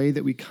ministry, the way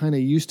that we kind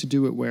of used to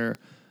do it, where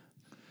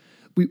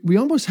we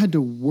almost had to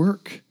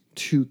work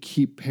to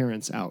keep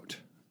parents out,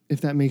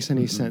 if that makes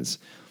any sense.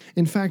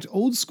 In fact,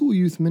 old school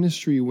youth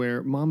ministry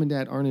where mom and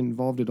dad aren't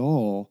involved at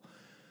all,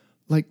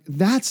 like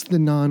that's the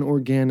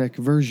non-organic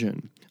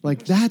version.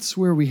 Like that's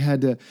where we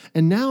had to,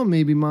 and now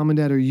maybe mom and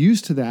dad are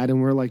used to that,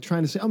 and we're like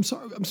trying to say, "I'm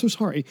sorry, I'm so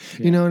sorry,"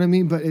 you know what I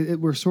mean? But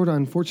we're sort of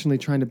unfortunately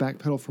trying to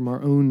backpedal from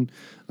our own,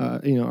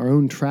 our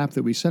own trap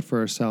that we set for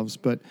ourselves.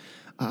 But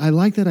I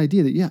like that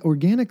idea that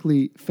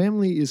organically,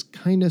 family is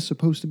kind of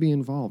supposed to be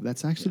involved.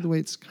 That's actually the way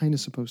it's kind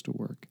of supposed to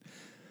work.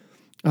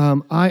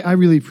 I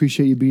really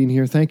appreciate you being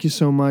here. Thank you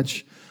so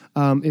much.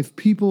 If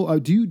people are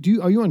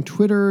you on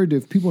Twitter?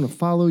 If people want to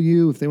follow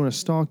you, if they want to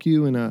stalk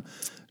you in a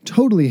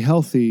totally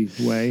healthy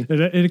way,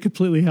 in a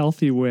completely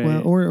healthy way,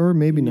 well, or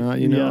maybe not.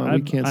 We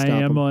can't stop. I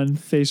am on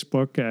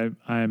Facebook.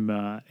 I'm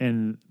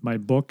and my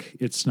book,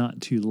 It's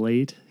Not Too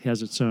Late,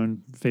 has its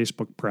own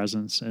Facebook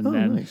presence, and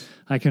then nice.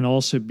 I can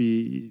also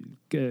be.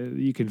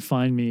 You can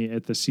find me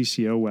at the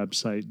CCO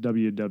website,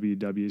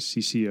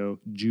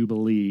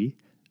 www.ccojubilee,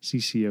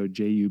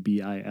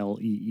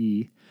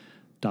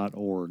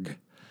 CCOJUBILEE.org.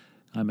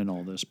 I'm in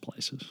all those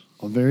places.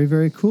 Oh, very,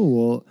 very cool.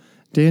 Well,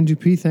 Dan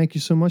Dupee, thank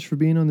you so much for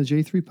being on the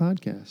J3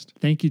 podcast.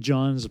 Thank you,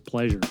 John. It's a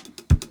pleasure.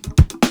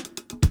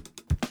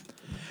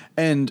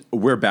 And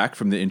we're back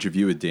from the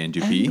interview with Dan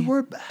Dupee.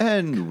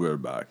 And we're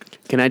back.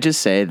 Can I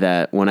just say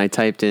that when I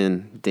typed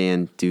in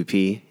Dan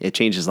Dupee, it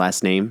changed his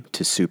last name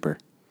to Super.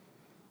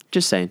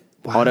 Just saying.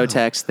 Auto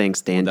text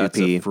thanks Dan That's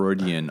a Dupee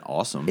Freudian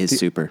awesome. is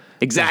super.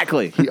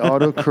 Exactly. He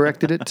auto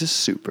corrected it to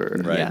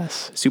super. Right.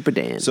 Yes. Super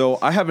Dan. So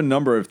I have a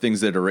number of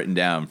things that are written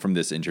down from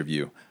this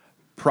interview.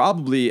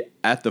 Probably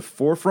at the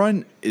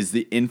forefront is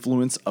the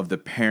influence of the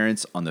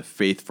parents on the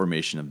faith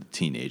formation of the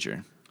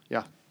teenager.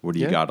 Yeah. What do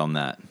you got on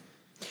that?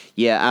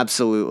 Yeah,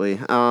 absolutely.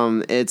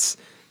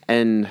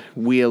 And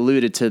we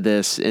alluded to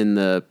this in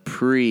the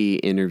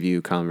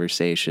pre-interview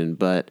conversation,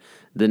 but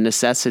the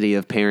necessity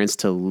of parents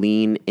to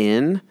lean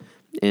in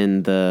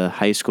the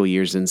high school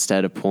years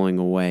instead of pulling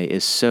away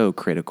is so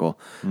critical.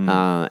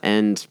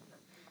 Parents,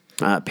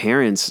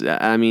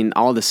 I mean,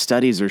 all the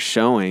studies are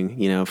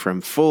showing,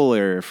 from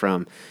Fuller,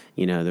 from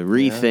the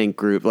Rethink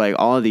group, like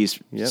all of these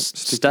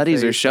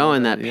studies are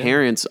showing that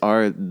parents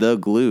are the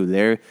glue.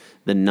 They're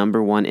the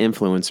number one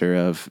influencer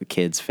of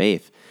kids'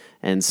 faith.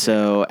 And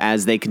so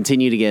as they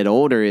continue to get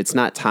older, it's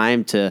not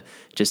time to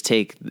just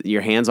take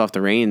your hands off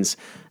the reins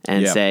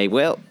and say,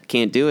 well,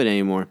 can't do it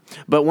anymore.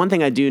 But one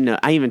thing I do know,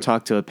 I even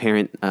talked to a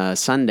parent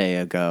Sunday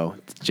ago,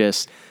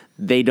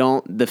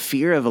 the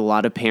fear of a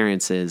lot of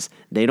parents is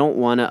they don't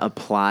want to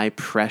apply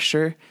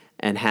pressure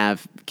and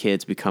have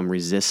kids become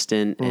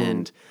resistant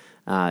and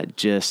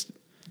just.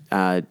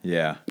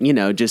 Yeah.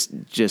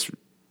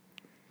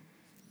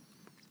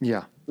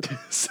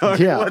 Sorry,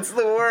 Yeah. what's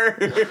the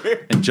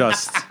word? And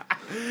just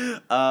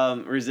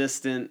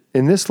Resistant.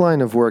 In this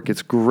line of work,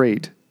 it's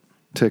great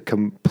to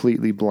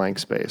completely blank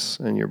space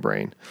in your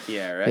brain.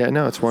 Yeah, right. Yeah,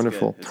 no, it's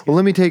wonderful. Well,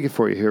 let me take it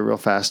for you here real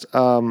fast.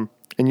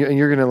 And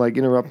you're gonna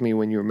interrupt me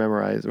when you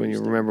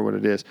remember what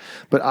it is.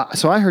 But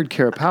so I heard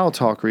Kara Powell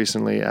talk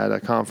recently at a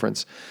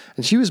conference,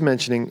 and she was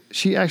mentioning,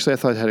 I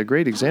thought had a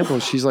great example.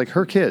 She's like,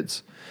 her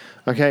kids.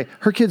 Okay,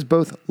 her kids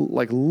both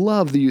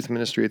love the youth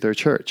ministry at their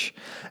church,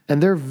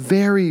 and they're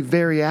very,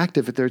 very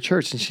active at their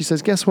church. And she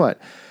says, guess what?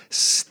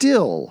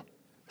 Still,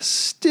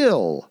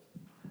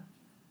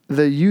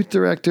 the youth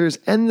directors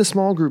and the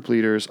small group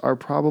leaders are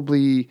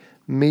probably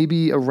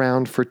maybe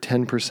around for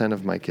 10%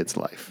 of my kid's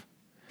life.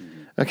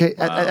 Okay,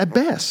 at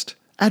best.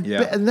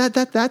 And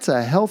that's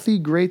a healthy,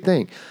 great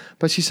thing.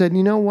 But she said,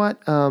 you know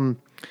what?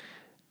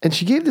 And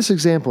she gave this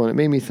example, and it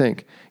made me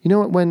think. You know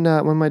what? When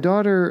my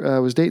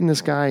daughter was dating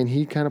this guy, and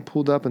he kind of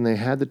pulled up, and they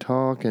had the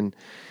talk, and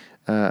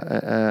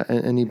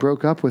he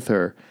broke up with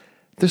her,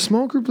 the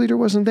small group leader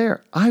wasn't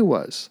there. I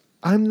was.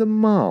 I'm the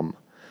mom.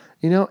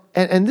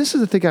 And this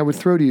is the thing I would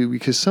throw to you,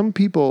 because some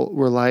people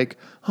were like,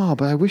 oh,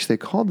 but I wish they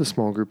called the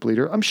small group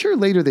leader. I'm sure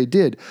later they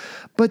did.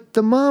 But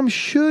the mom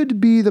should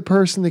be the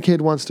person the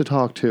kid wants to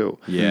talk to.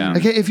 Yeah.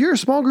 Okay, if you're a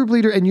small group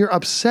leader and you're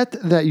upset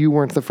that you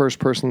weren't the first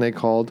person they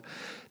called,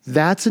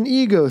 that's an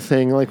ego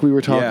thing, like we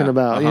were talking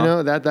about.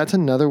 Uh-huh. That's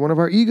another one of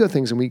our ego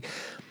things. And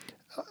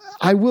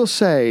I will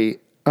say,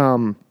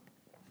 I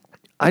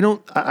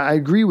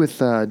agree with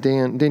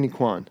Danny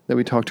Kwan that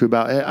we talked to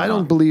about. I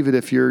don't believe it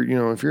if you're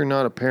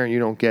not a parent, you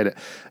don't get it.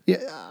 Yeah,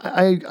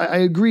 I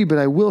agree, but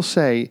I will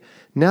say,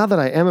 now that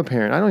I am a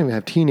parent, I don't even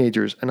have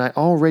teenagers, and I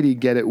already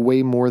get it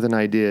way more than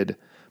I did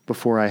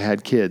before I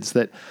had kids.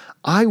 That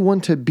I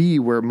want to be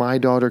where my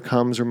daughter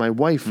comes, or my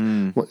wife,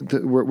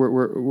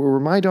 where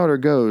my daughter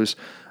goes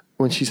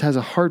when she has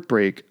a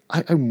heartbreak.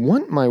 I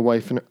want my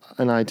wife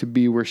and I to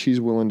be where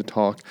she's willing to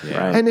talk.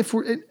 Yeah. Right. And if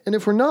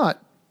we're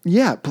not.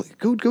 Yeah,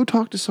 go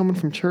talk to someone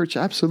from church,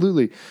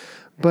 absolutely.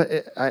 But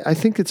I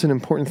think it's an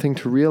important thing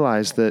to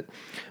realize that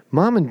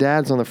mom and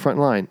dad's on the front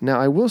line. Now,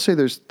 I will say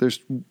there's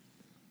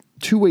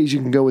two ways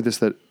you can go with this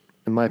that,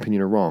 in my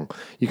opinion, are wrong.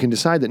 You can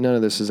decide that none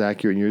of this is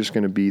accurate, and you're just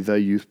going to be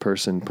the youth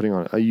person putting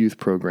on a youth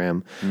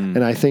program.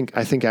 And I think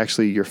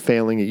actually you're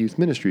failing at youth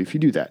ministry if you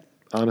do that.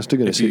 Honest to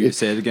goodness.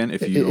 Say it again.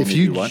 If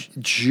you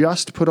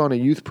just put on a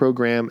youth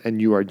program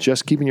and you are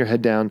just keeping your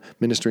head down,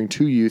 ministering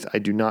to youth, I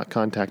do not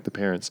contact the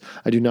parents.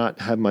 I do not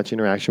have much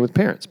interaction with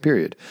parents,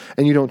 period.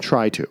 And you don't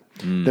try to.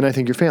 Then I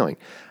think you're failing.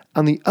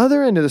 On the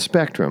other end of the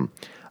spectrum,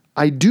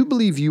 I do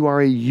believe you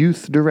are a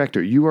youth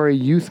director. You are a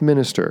youth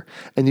minister,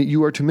 and that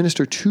you are to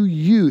minister to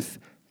youth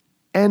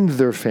and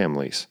their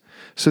families.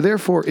 So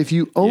therefore, if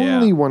you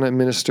only want to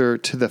minister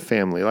to the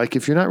family, like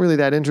if you're not really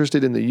that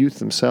interested in the youth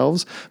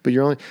themselves, but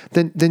you're only,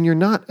 then you're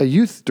not a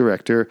youth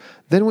director.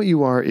 Then what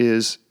you are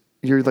is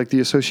you're like the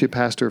associate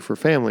pastor for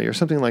family or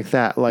something like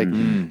that. Like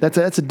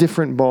that's a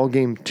different ball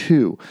game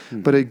too.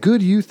 But a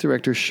good youth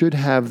director should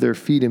have their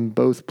feet in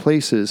both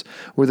places,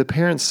 where the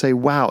parents say,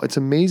 wow, it's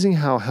amazing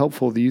how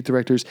helpful the youth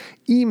director's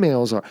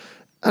emails are.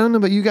 I don't know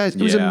about you guys.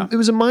 It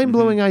was a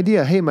mind-blowing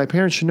idea. Hey, my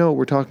parents should know what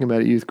we're talking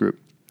about at youth group.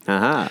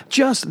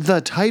 Just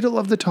the title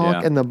of the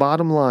talk and the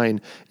bottom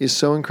line is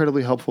so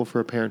incredibly helpful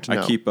for a parent to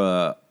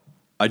know.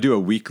 I do a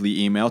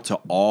weekly email to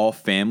all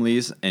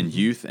families and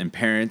youth and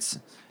parents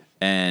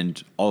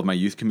and all of my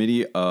youth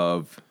committee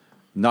of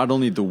not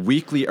only the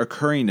weekly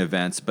occurring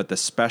events, but the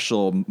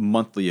special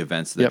monthly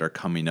events that are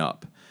coming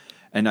up.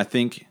 And I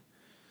think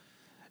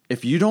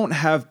if you don't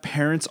have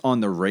parents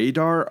on the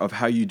radar of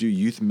how you do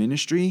youth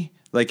ministry,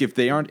 like if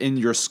they aren't in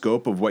your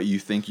scope of what you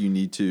think you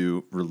need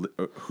to,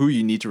 who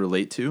you need to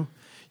relate to,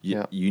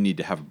 you need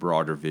to have a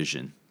broader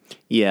vision.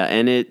 Yeah,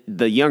 and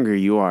the younger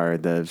you are,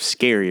 the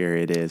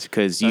scarier it is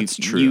because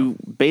you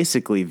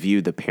basically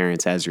view the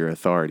parents as your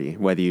authority,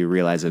 whether you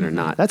realize it or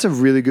not. That's a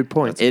really good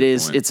point.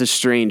 It's a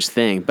strange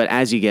thing, but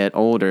as you get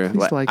older,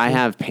 I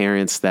have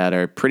parents that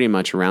are pretty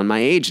much around my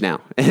age now,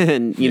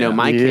 and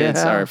my kids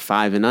are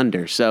 5 and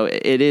under, so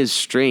it is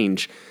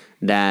strange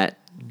that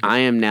I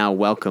am now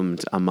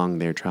welcomed among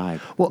their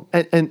tribe. Well,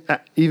 and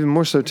even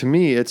more so to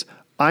me, it's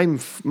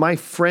my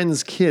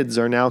friends' kids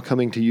are now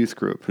coming to youth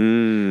group.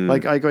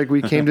 Like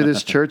we came to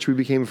this church, we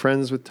became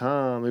friends with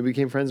Tom, we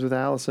became friends with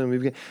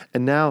Allison,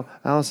 and now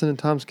Allison and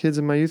Tom's kids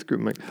in my youth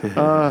group. I'm like,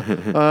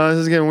 this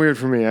is getting weird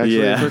for me, actually.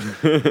 Yeah.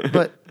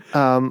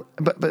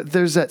 But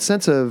there's that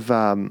sense of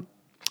I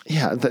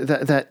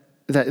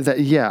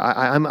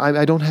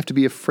don't have to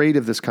be afraid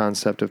of this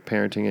concept of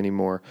parenting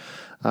anymore.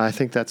 I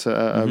think that's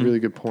a really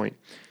good point.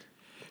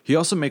 He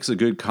also makes a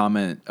good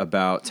comment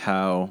about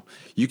how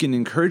you can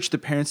encourage the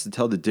parents to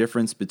tell the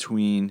difference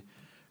between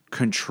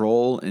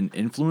control and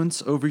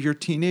influence over your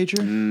teenager.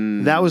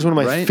 That was one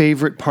of my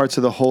favorite parts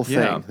of the whole thing.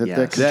 Yeah.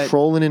 That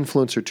control and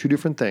influence are two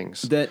different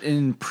things. That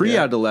in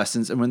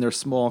pre-adolescence and when they're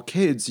small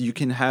kids, you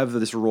can have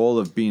this role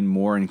of being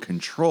more in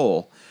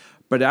control.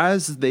 But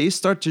as they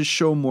start to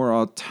show more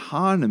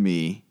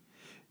autonomy,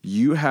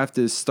 you have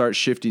to start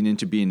shifting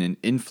into being an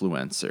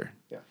influencer.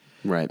 Yeah.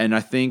 Right. And I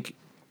think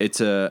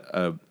it's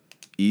a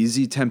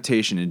easy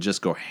temptation to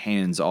just go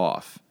hands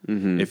off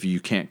if you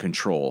can't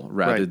control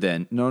rather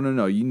than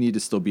no, you need to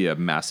still be a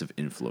massive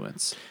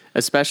influence.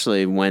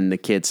 Especially when the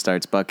kid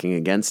starts bucking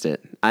against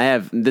it.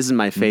 This is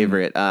my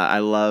favorite. I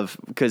love,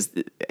 because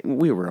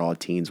we were all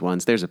teens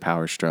once. There's a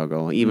power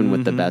struggle, even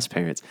with the best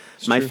parents.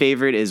 My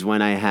favorite is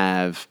when I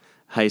have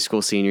high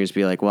school seniors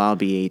be like, well, I'll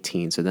be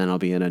 18, so then I'll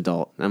be an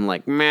adult. I'm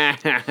like, meh.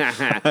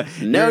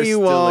 No, you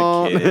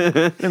won't.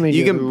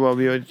 You can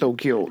be so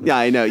cute. Yeah,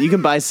 I know. You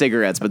can buy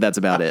cigarettes, but that's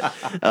about it.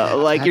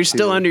 You're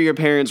still under your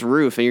parents'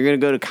 roof, and you're going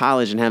to go to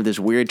college and have this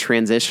weird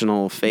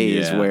transitional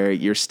phase where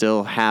you're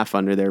still half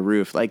under their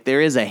roof. Like,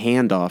 there is a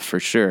handoff for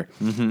sure,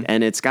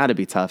 and it's got to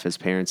be tough as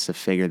parents to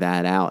figure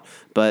that out.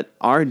 But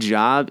our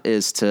job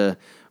is to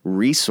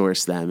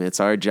resource them. It's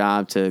our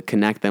job to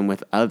connect them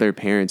with other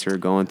parents who are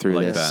going through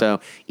this. That.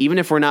 So even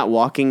if we're not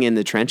walking in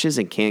the trenches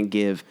and can't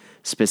give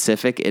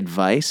specific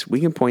advice, we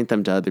can point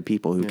them to other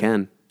people who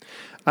can.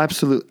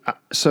 Absolutely.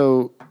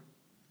 So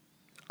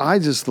I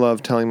just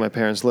love telling my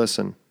parents,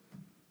 listen,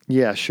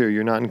 yeah, sure,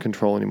 you're not in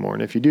control anymore.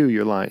 And if you do,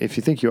 you're lying. If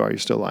you think you are, you're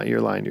still lying.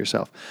 You're lying to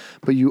yourself.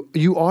 But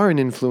you are an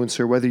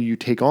influencer whether you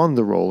take on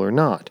the role or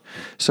not.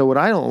 So what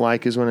I don't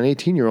like is when an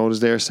 18-year-old is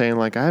there saying,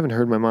 like, I haven't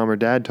heard my mom or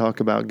dad talk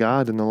about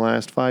God in the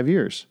last 5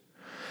 years.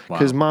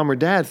 Because mom or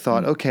dad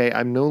thought, okay,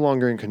 I'm no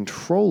longer in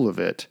control of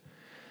it,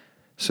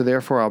 so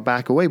therefore I'll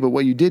back away. But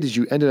what you did is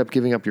you ended up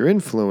giving up your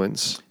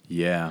influence.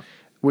 Yeah.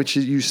 Which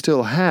you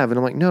still have. And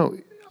I'm like, no,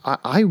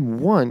 I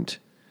want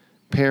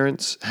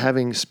parents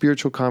having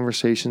spiritual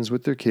conversations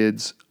with their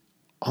kids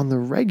on the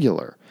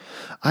regular.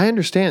 I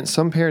understand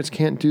some parents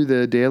can't do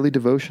the daily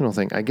devotional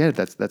thing. I get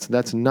it.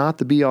 That's not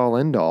the be all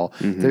end all.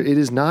 It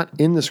is not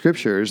in the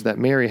scriptures that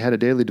Mary had a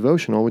daily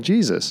devotional with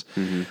Jesus,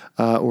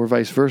 or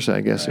vice versa.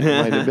 I guess it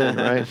might have been,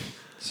 right?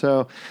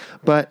 So,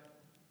 but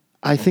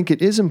I think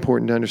it is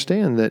important to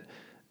understand that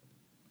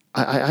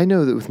I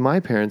know that with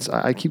my parents,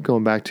 I keep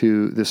going back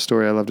to this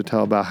story I love to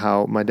tell about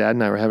how my dad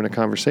and I were having a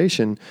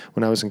conversation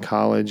when I was in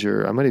college,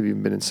 or I might have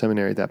even been in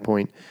seminary at that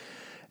point.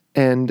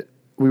 And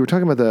we were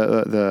talking about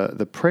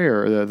the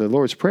prayer, the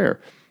Lord's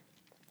Prayer.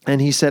 And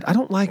he said, I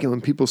don't like it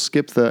when people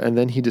skip and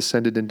then he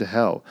descended into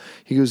hell.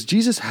 He goes,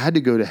 Jesus had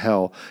to go to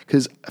hell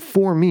because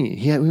for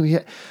me,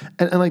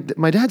 and like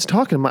my dad's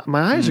talking, my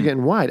eyes are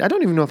getting wide. I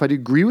don't even know if I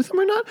agree with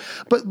him or not,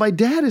 but my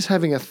dad is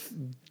having a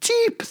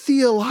deep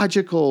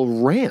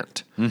theological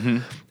rant.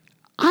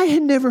 I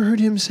had never heard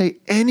him say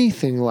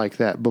anything like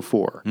that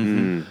before.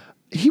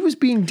 He was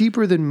being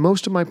deeper than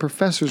most of my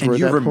professors were at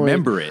that point. And you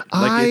remember it.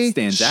 Like it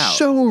stands out. I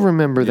so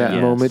remember that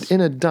moment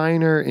in a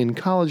diner in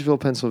Collegeville,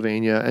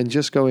 Pennsylvania, and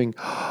just going,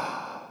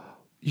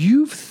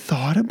 you've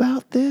thought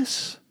about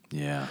this?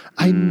 Yeah.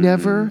 I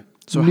never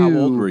So knew. how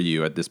old were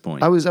you at this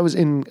point? I was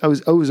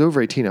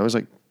over 18. I was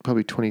like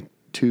probably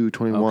 22,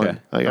 21. Okay.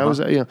 Like I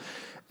was,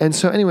 And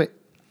so anyway,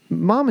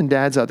 mom and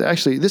dads out there,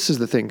 actually, this is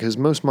the thing, because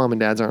most mom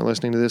and dads aren't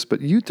listening to this,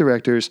 but youth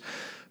directors,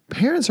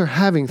 parents are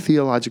having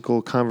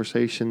theological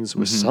conversations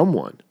with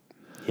someone.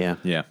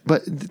 Yeah.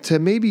 But to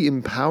maybe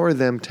empower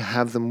them to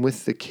have them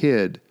with the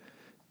kid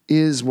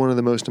is one of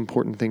the most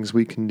important things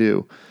we can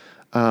do.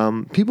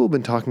 People have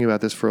been talking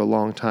about this for a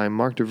long time.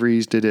 Mark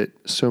DeVries did it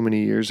so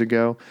many years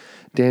ago.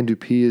 Dan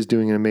Dupee is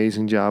doing an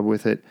amazing job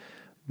with it.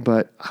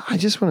 But I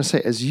just want to say,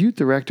 as youth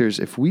directors,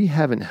 if we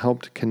haven't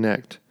helped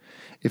connect,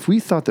 if we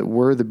thought that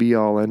we're the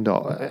be-all,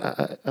 end-all,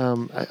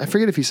 I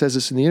forget if he says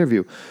this in the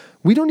interview,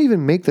 we don't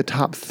even make the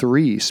top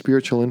 3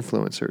 spiritual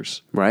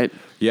influencers. Right.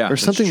 Yeah, Or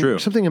something true.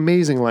 something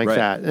amazing like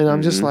that. And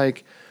I'm just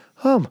like,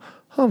 oh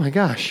my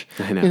gosh.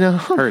 I know.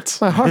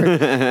 Hurts. My heart.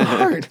 My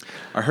heart.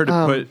 I heard it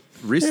put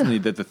recently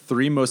that the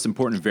 3 most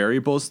important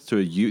variables to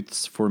a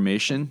youth's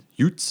formation,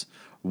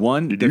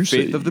 one, the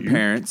faith of the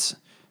parents,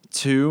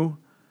 2,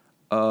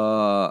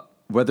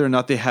 whether or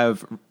not they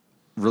have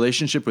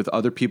relationship with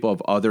other people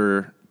of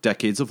other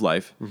decades of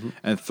life,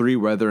 and 3,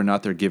 whether or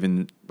not they're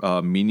given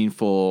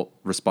meaningful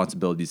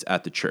responsibilities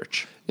at the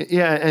church.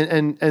 Yeah,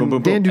 and Boom,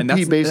 boom, Dan boom. And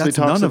Dupee basically that's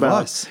talks none of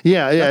about us.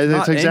 Yeah, That's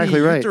that's not exactly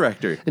any youth right.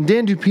 director. And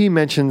Dan Dupee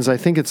mentions, I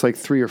think it's like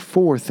 3 or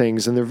 4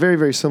 things, and they're very,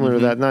 very similar to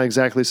that. Not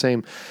exactly the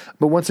same,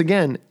 but once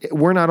again,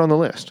 we're not on the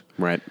list.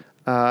 Right.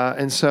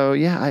 And so,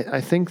 yeah, I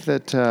think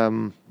that.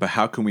 But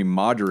how can we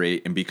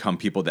moderate and become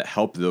people that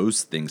help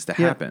those things to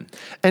happen?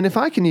 And if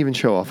I can even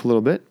show off a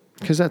little bit,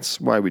 because that's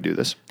why we do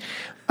this.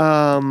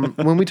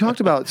 When we talked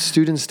about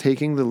students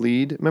taking the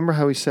lead, remember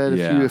how we said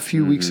a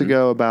few weeks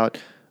ago about,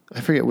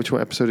 I forget which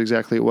one episode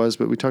exactly it was,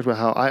 but we talked about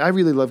how I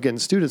really love getting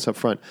students up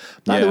front.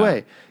 By the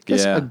way,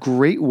 guess a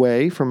great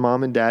way for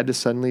mom and dad to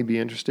suddenly be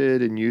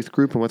interested in youth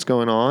group and what's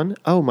going on.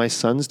 Oh, my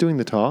son's doing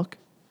the talk.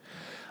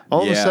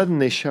 All of a sudden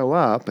they show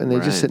up and they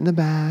just sit in the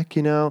back,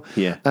 you know?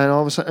 Yeah. And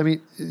all of a sudden, I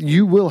mean,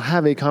 you will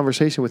have a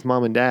conversation with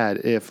mom and dad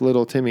if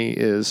little Timmy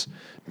is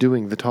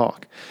doing the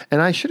talk.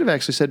 And I should have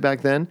actually said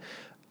back then,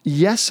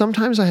 yes,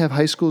 sometimes I have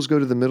high schools go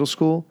to the middle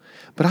school,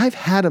 but I've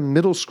had a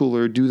middle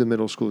schooler do the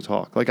middle school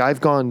talk. Like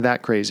I've gone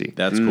that crazy.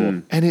 That's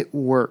cool. And it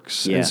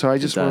works. Yeah, and so I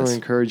just it want to does.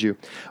 encourage you.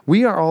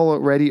 We are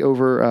already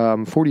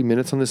over 40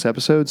 minutes on this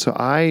episode, so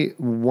I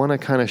want to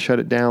kind of shut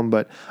it down,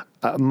 but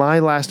my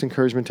last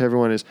encouragement to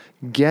everyone is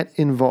get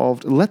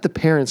involved. Let the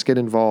parents get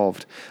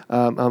involved.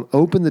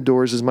 Open the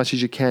doors as much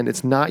as you can.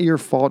 It's not your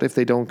fault if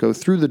they don't go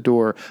through the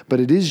door,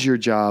 but it is your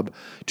job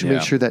to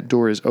make sure that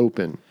door is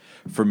open.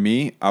 For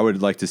me, I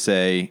would like to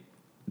say,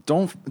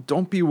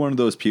 don't be one of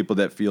those people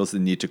that feels the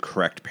need to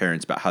correct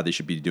parents about how they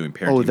should be doing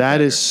parenting. Oh, that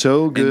better. is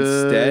so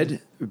good.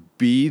 Instead,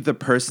 be the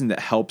person that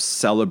helps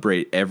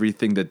celebrate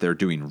everything that they're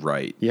doing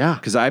right. Yeah.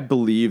 Because I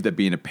believe that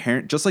being a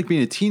parent, just like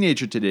being a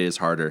teenager today is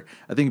harder,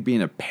 I think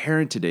being a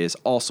parent today is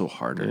also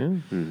harder.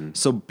 Mm-hmm.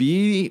 So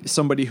be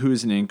somebody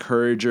who's an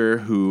encourager,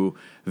 who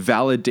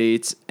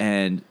validates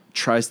and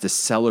tries to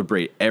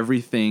celebrate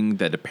everything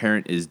that a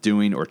parent is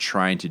doing or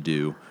trying to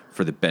do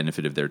for the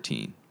benefit of their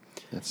teen.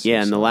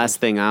 And the last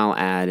thing I'll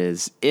add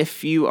is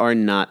if you are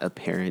not a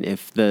parent,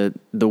 if the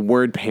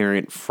word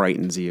parent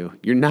frightens you,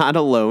 you're not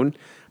alone.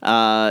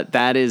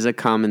 That is a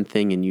common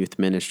thing in youth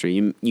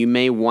ministry. You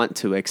may want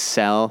to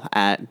excel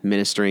at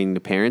ministering to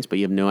parents, but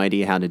you have no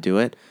idea how to do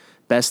it.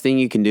 Best thing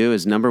you can do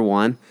is, number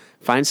 1,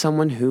 find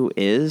someone who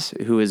is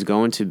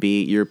going to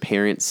be your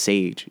parent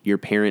sage, your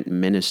parent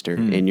minister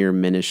in your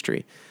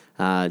ministry.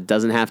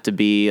 Doesn't have to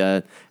be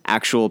a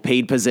actual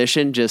paid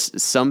position, just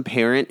some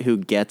parent who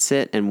gets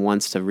it and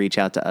wants to reach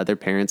out to other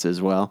parents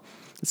as well.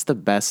 It's the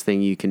best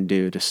thing you can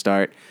do to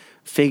start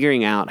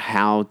figuring out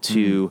how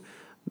to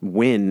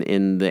win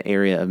in the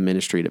area of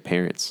ministry to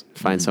parents.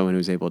 Find someone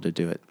who's able to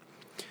do it.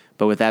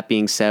 But with that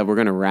being said, we're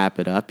going to wrap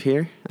it up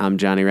here. I'm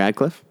Johnny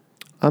Radcliffe.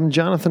 I'm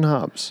Jonathan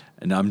Hobbs.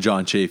 And I'm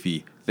John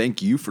Chafee.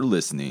 Thank you for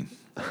listening.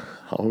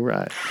 All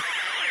right.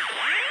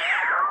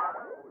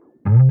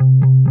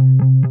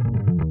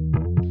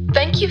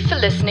 Thank you for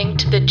listening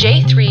to the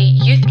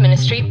J3 Youth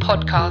Ministry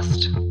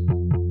podcast.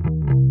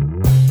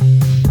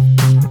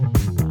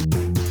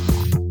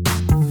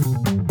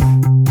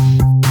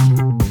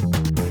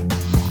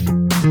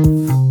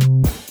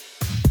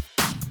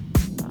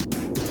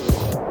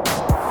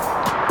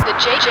 The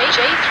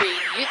J3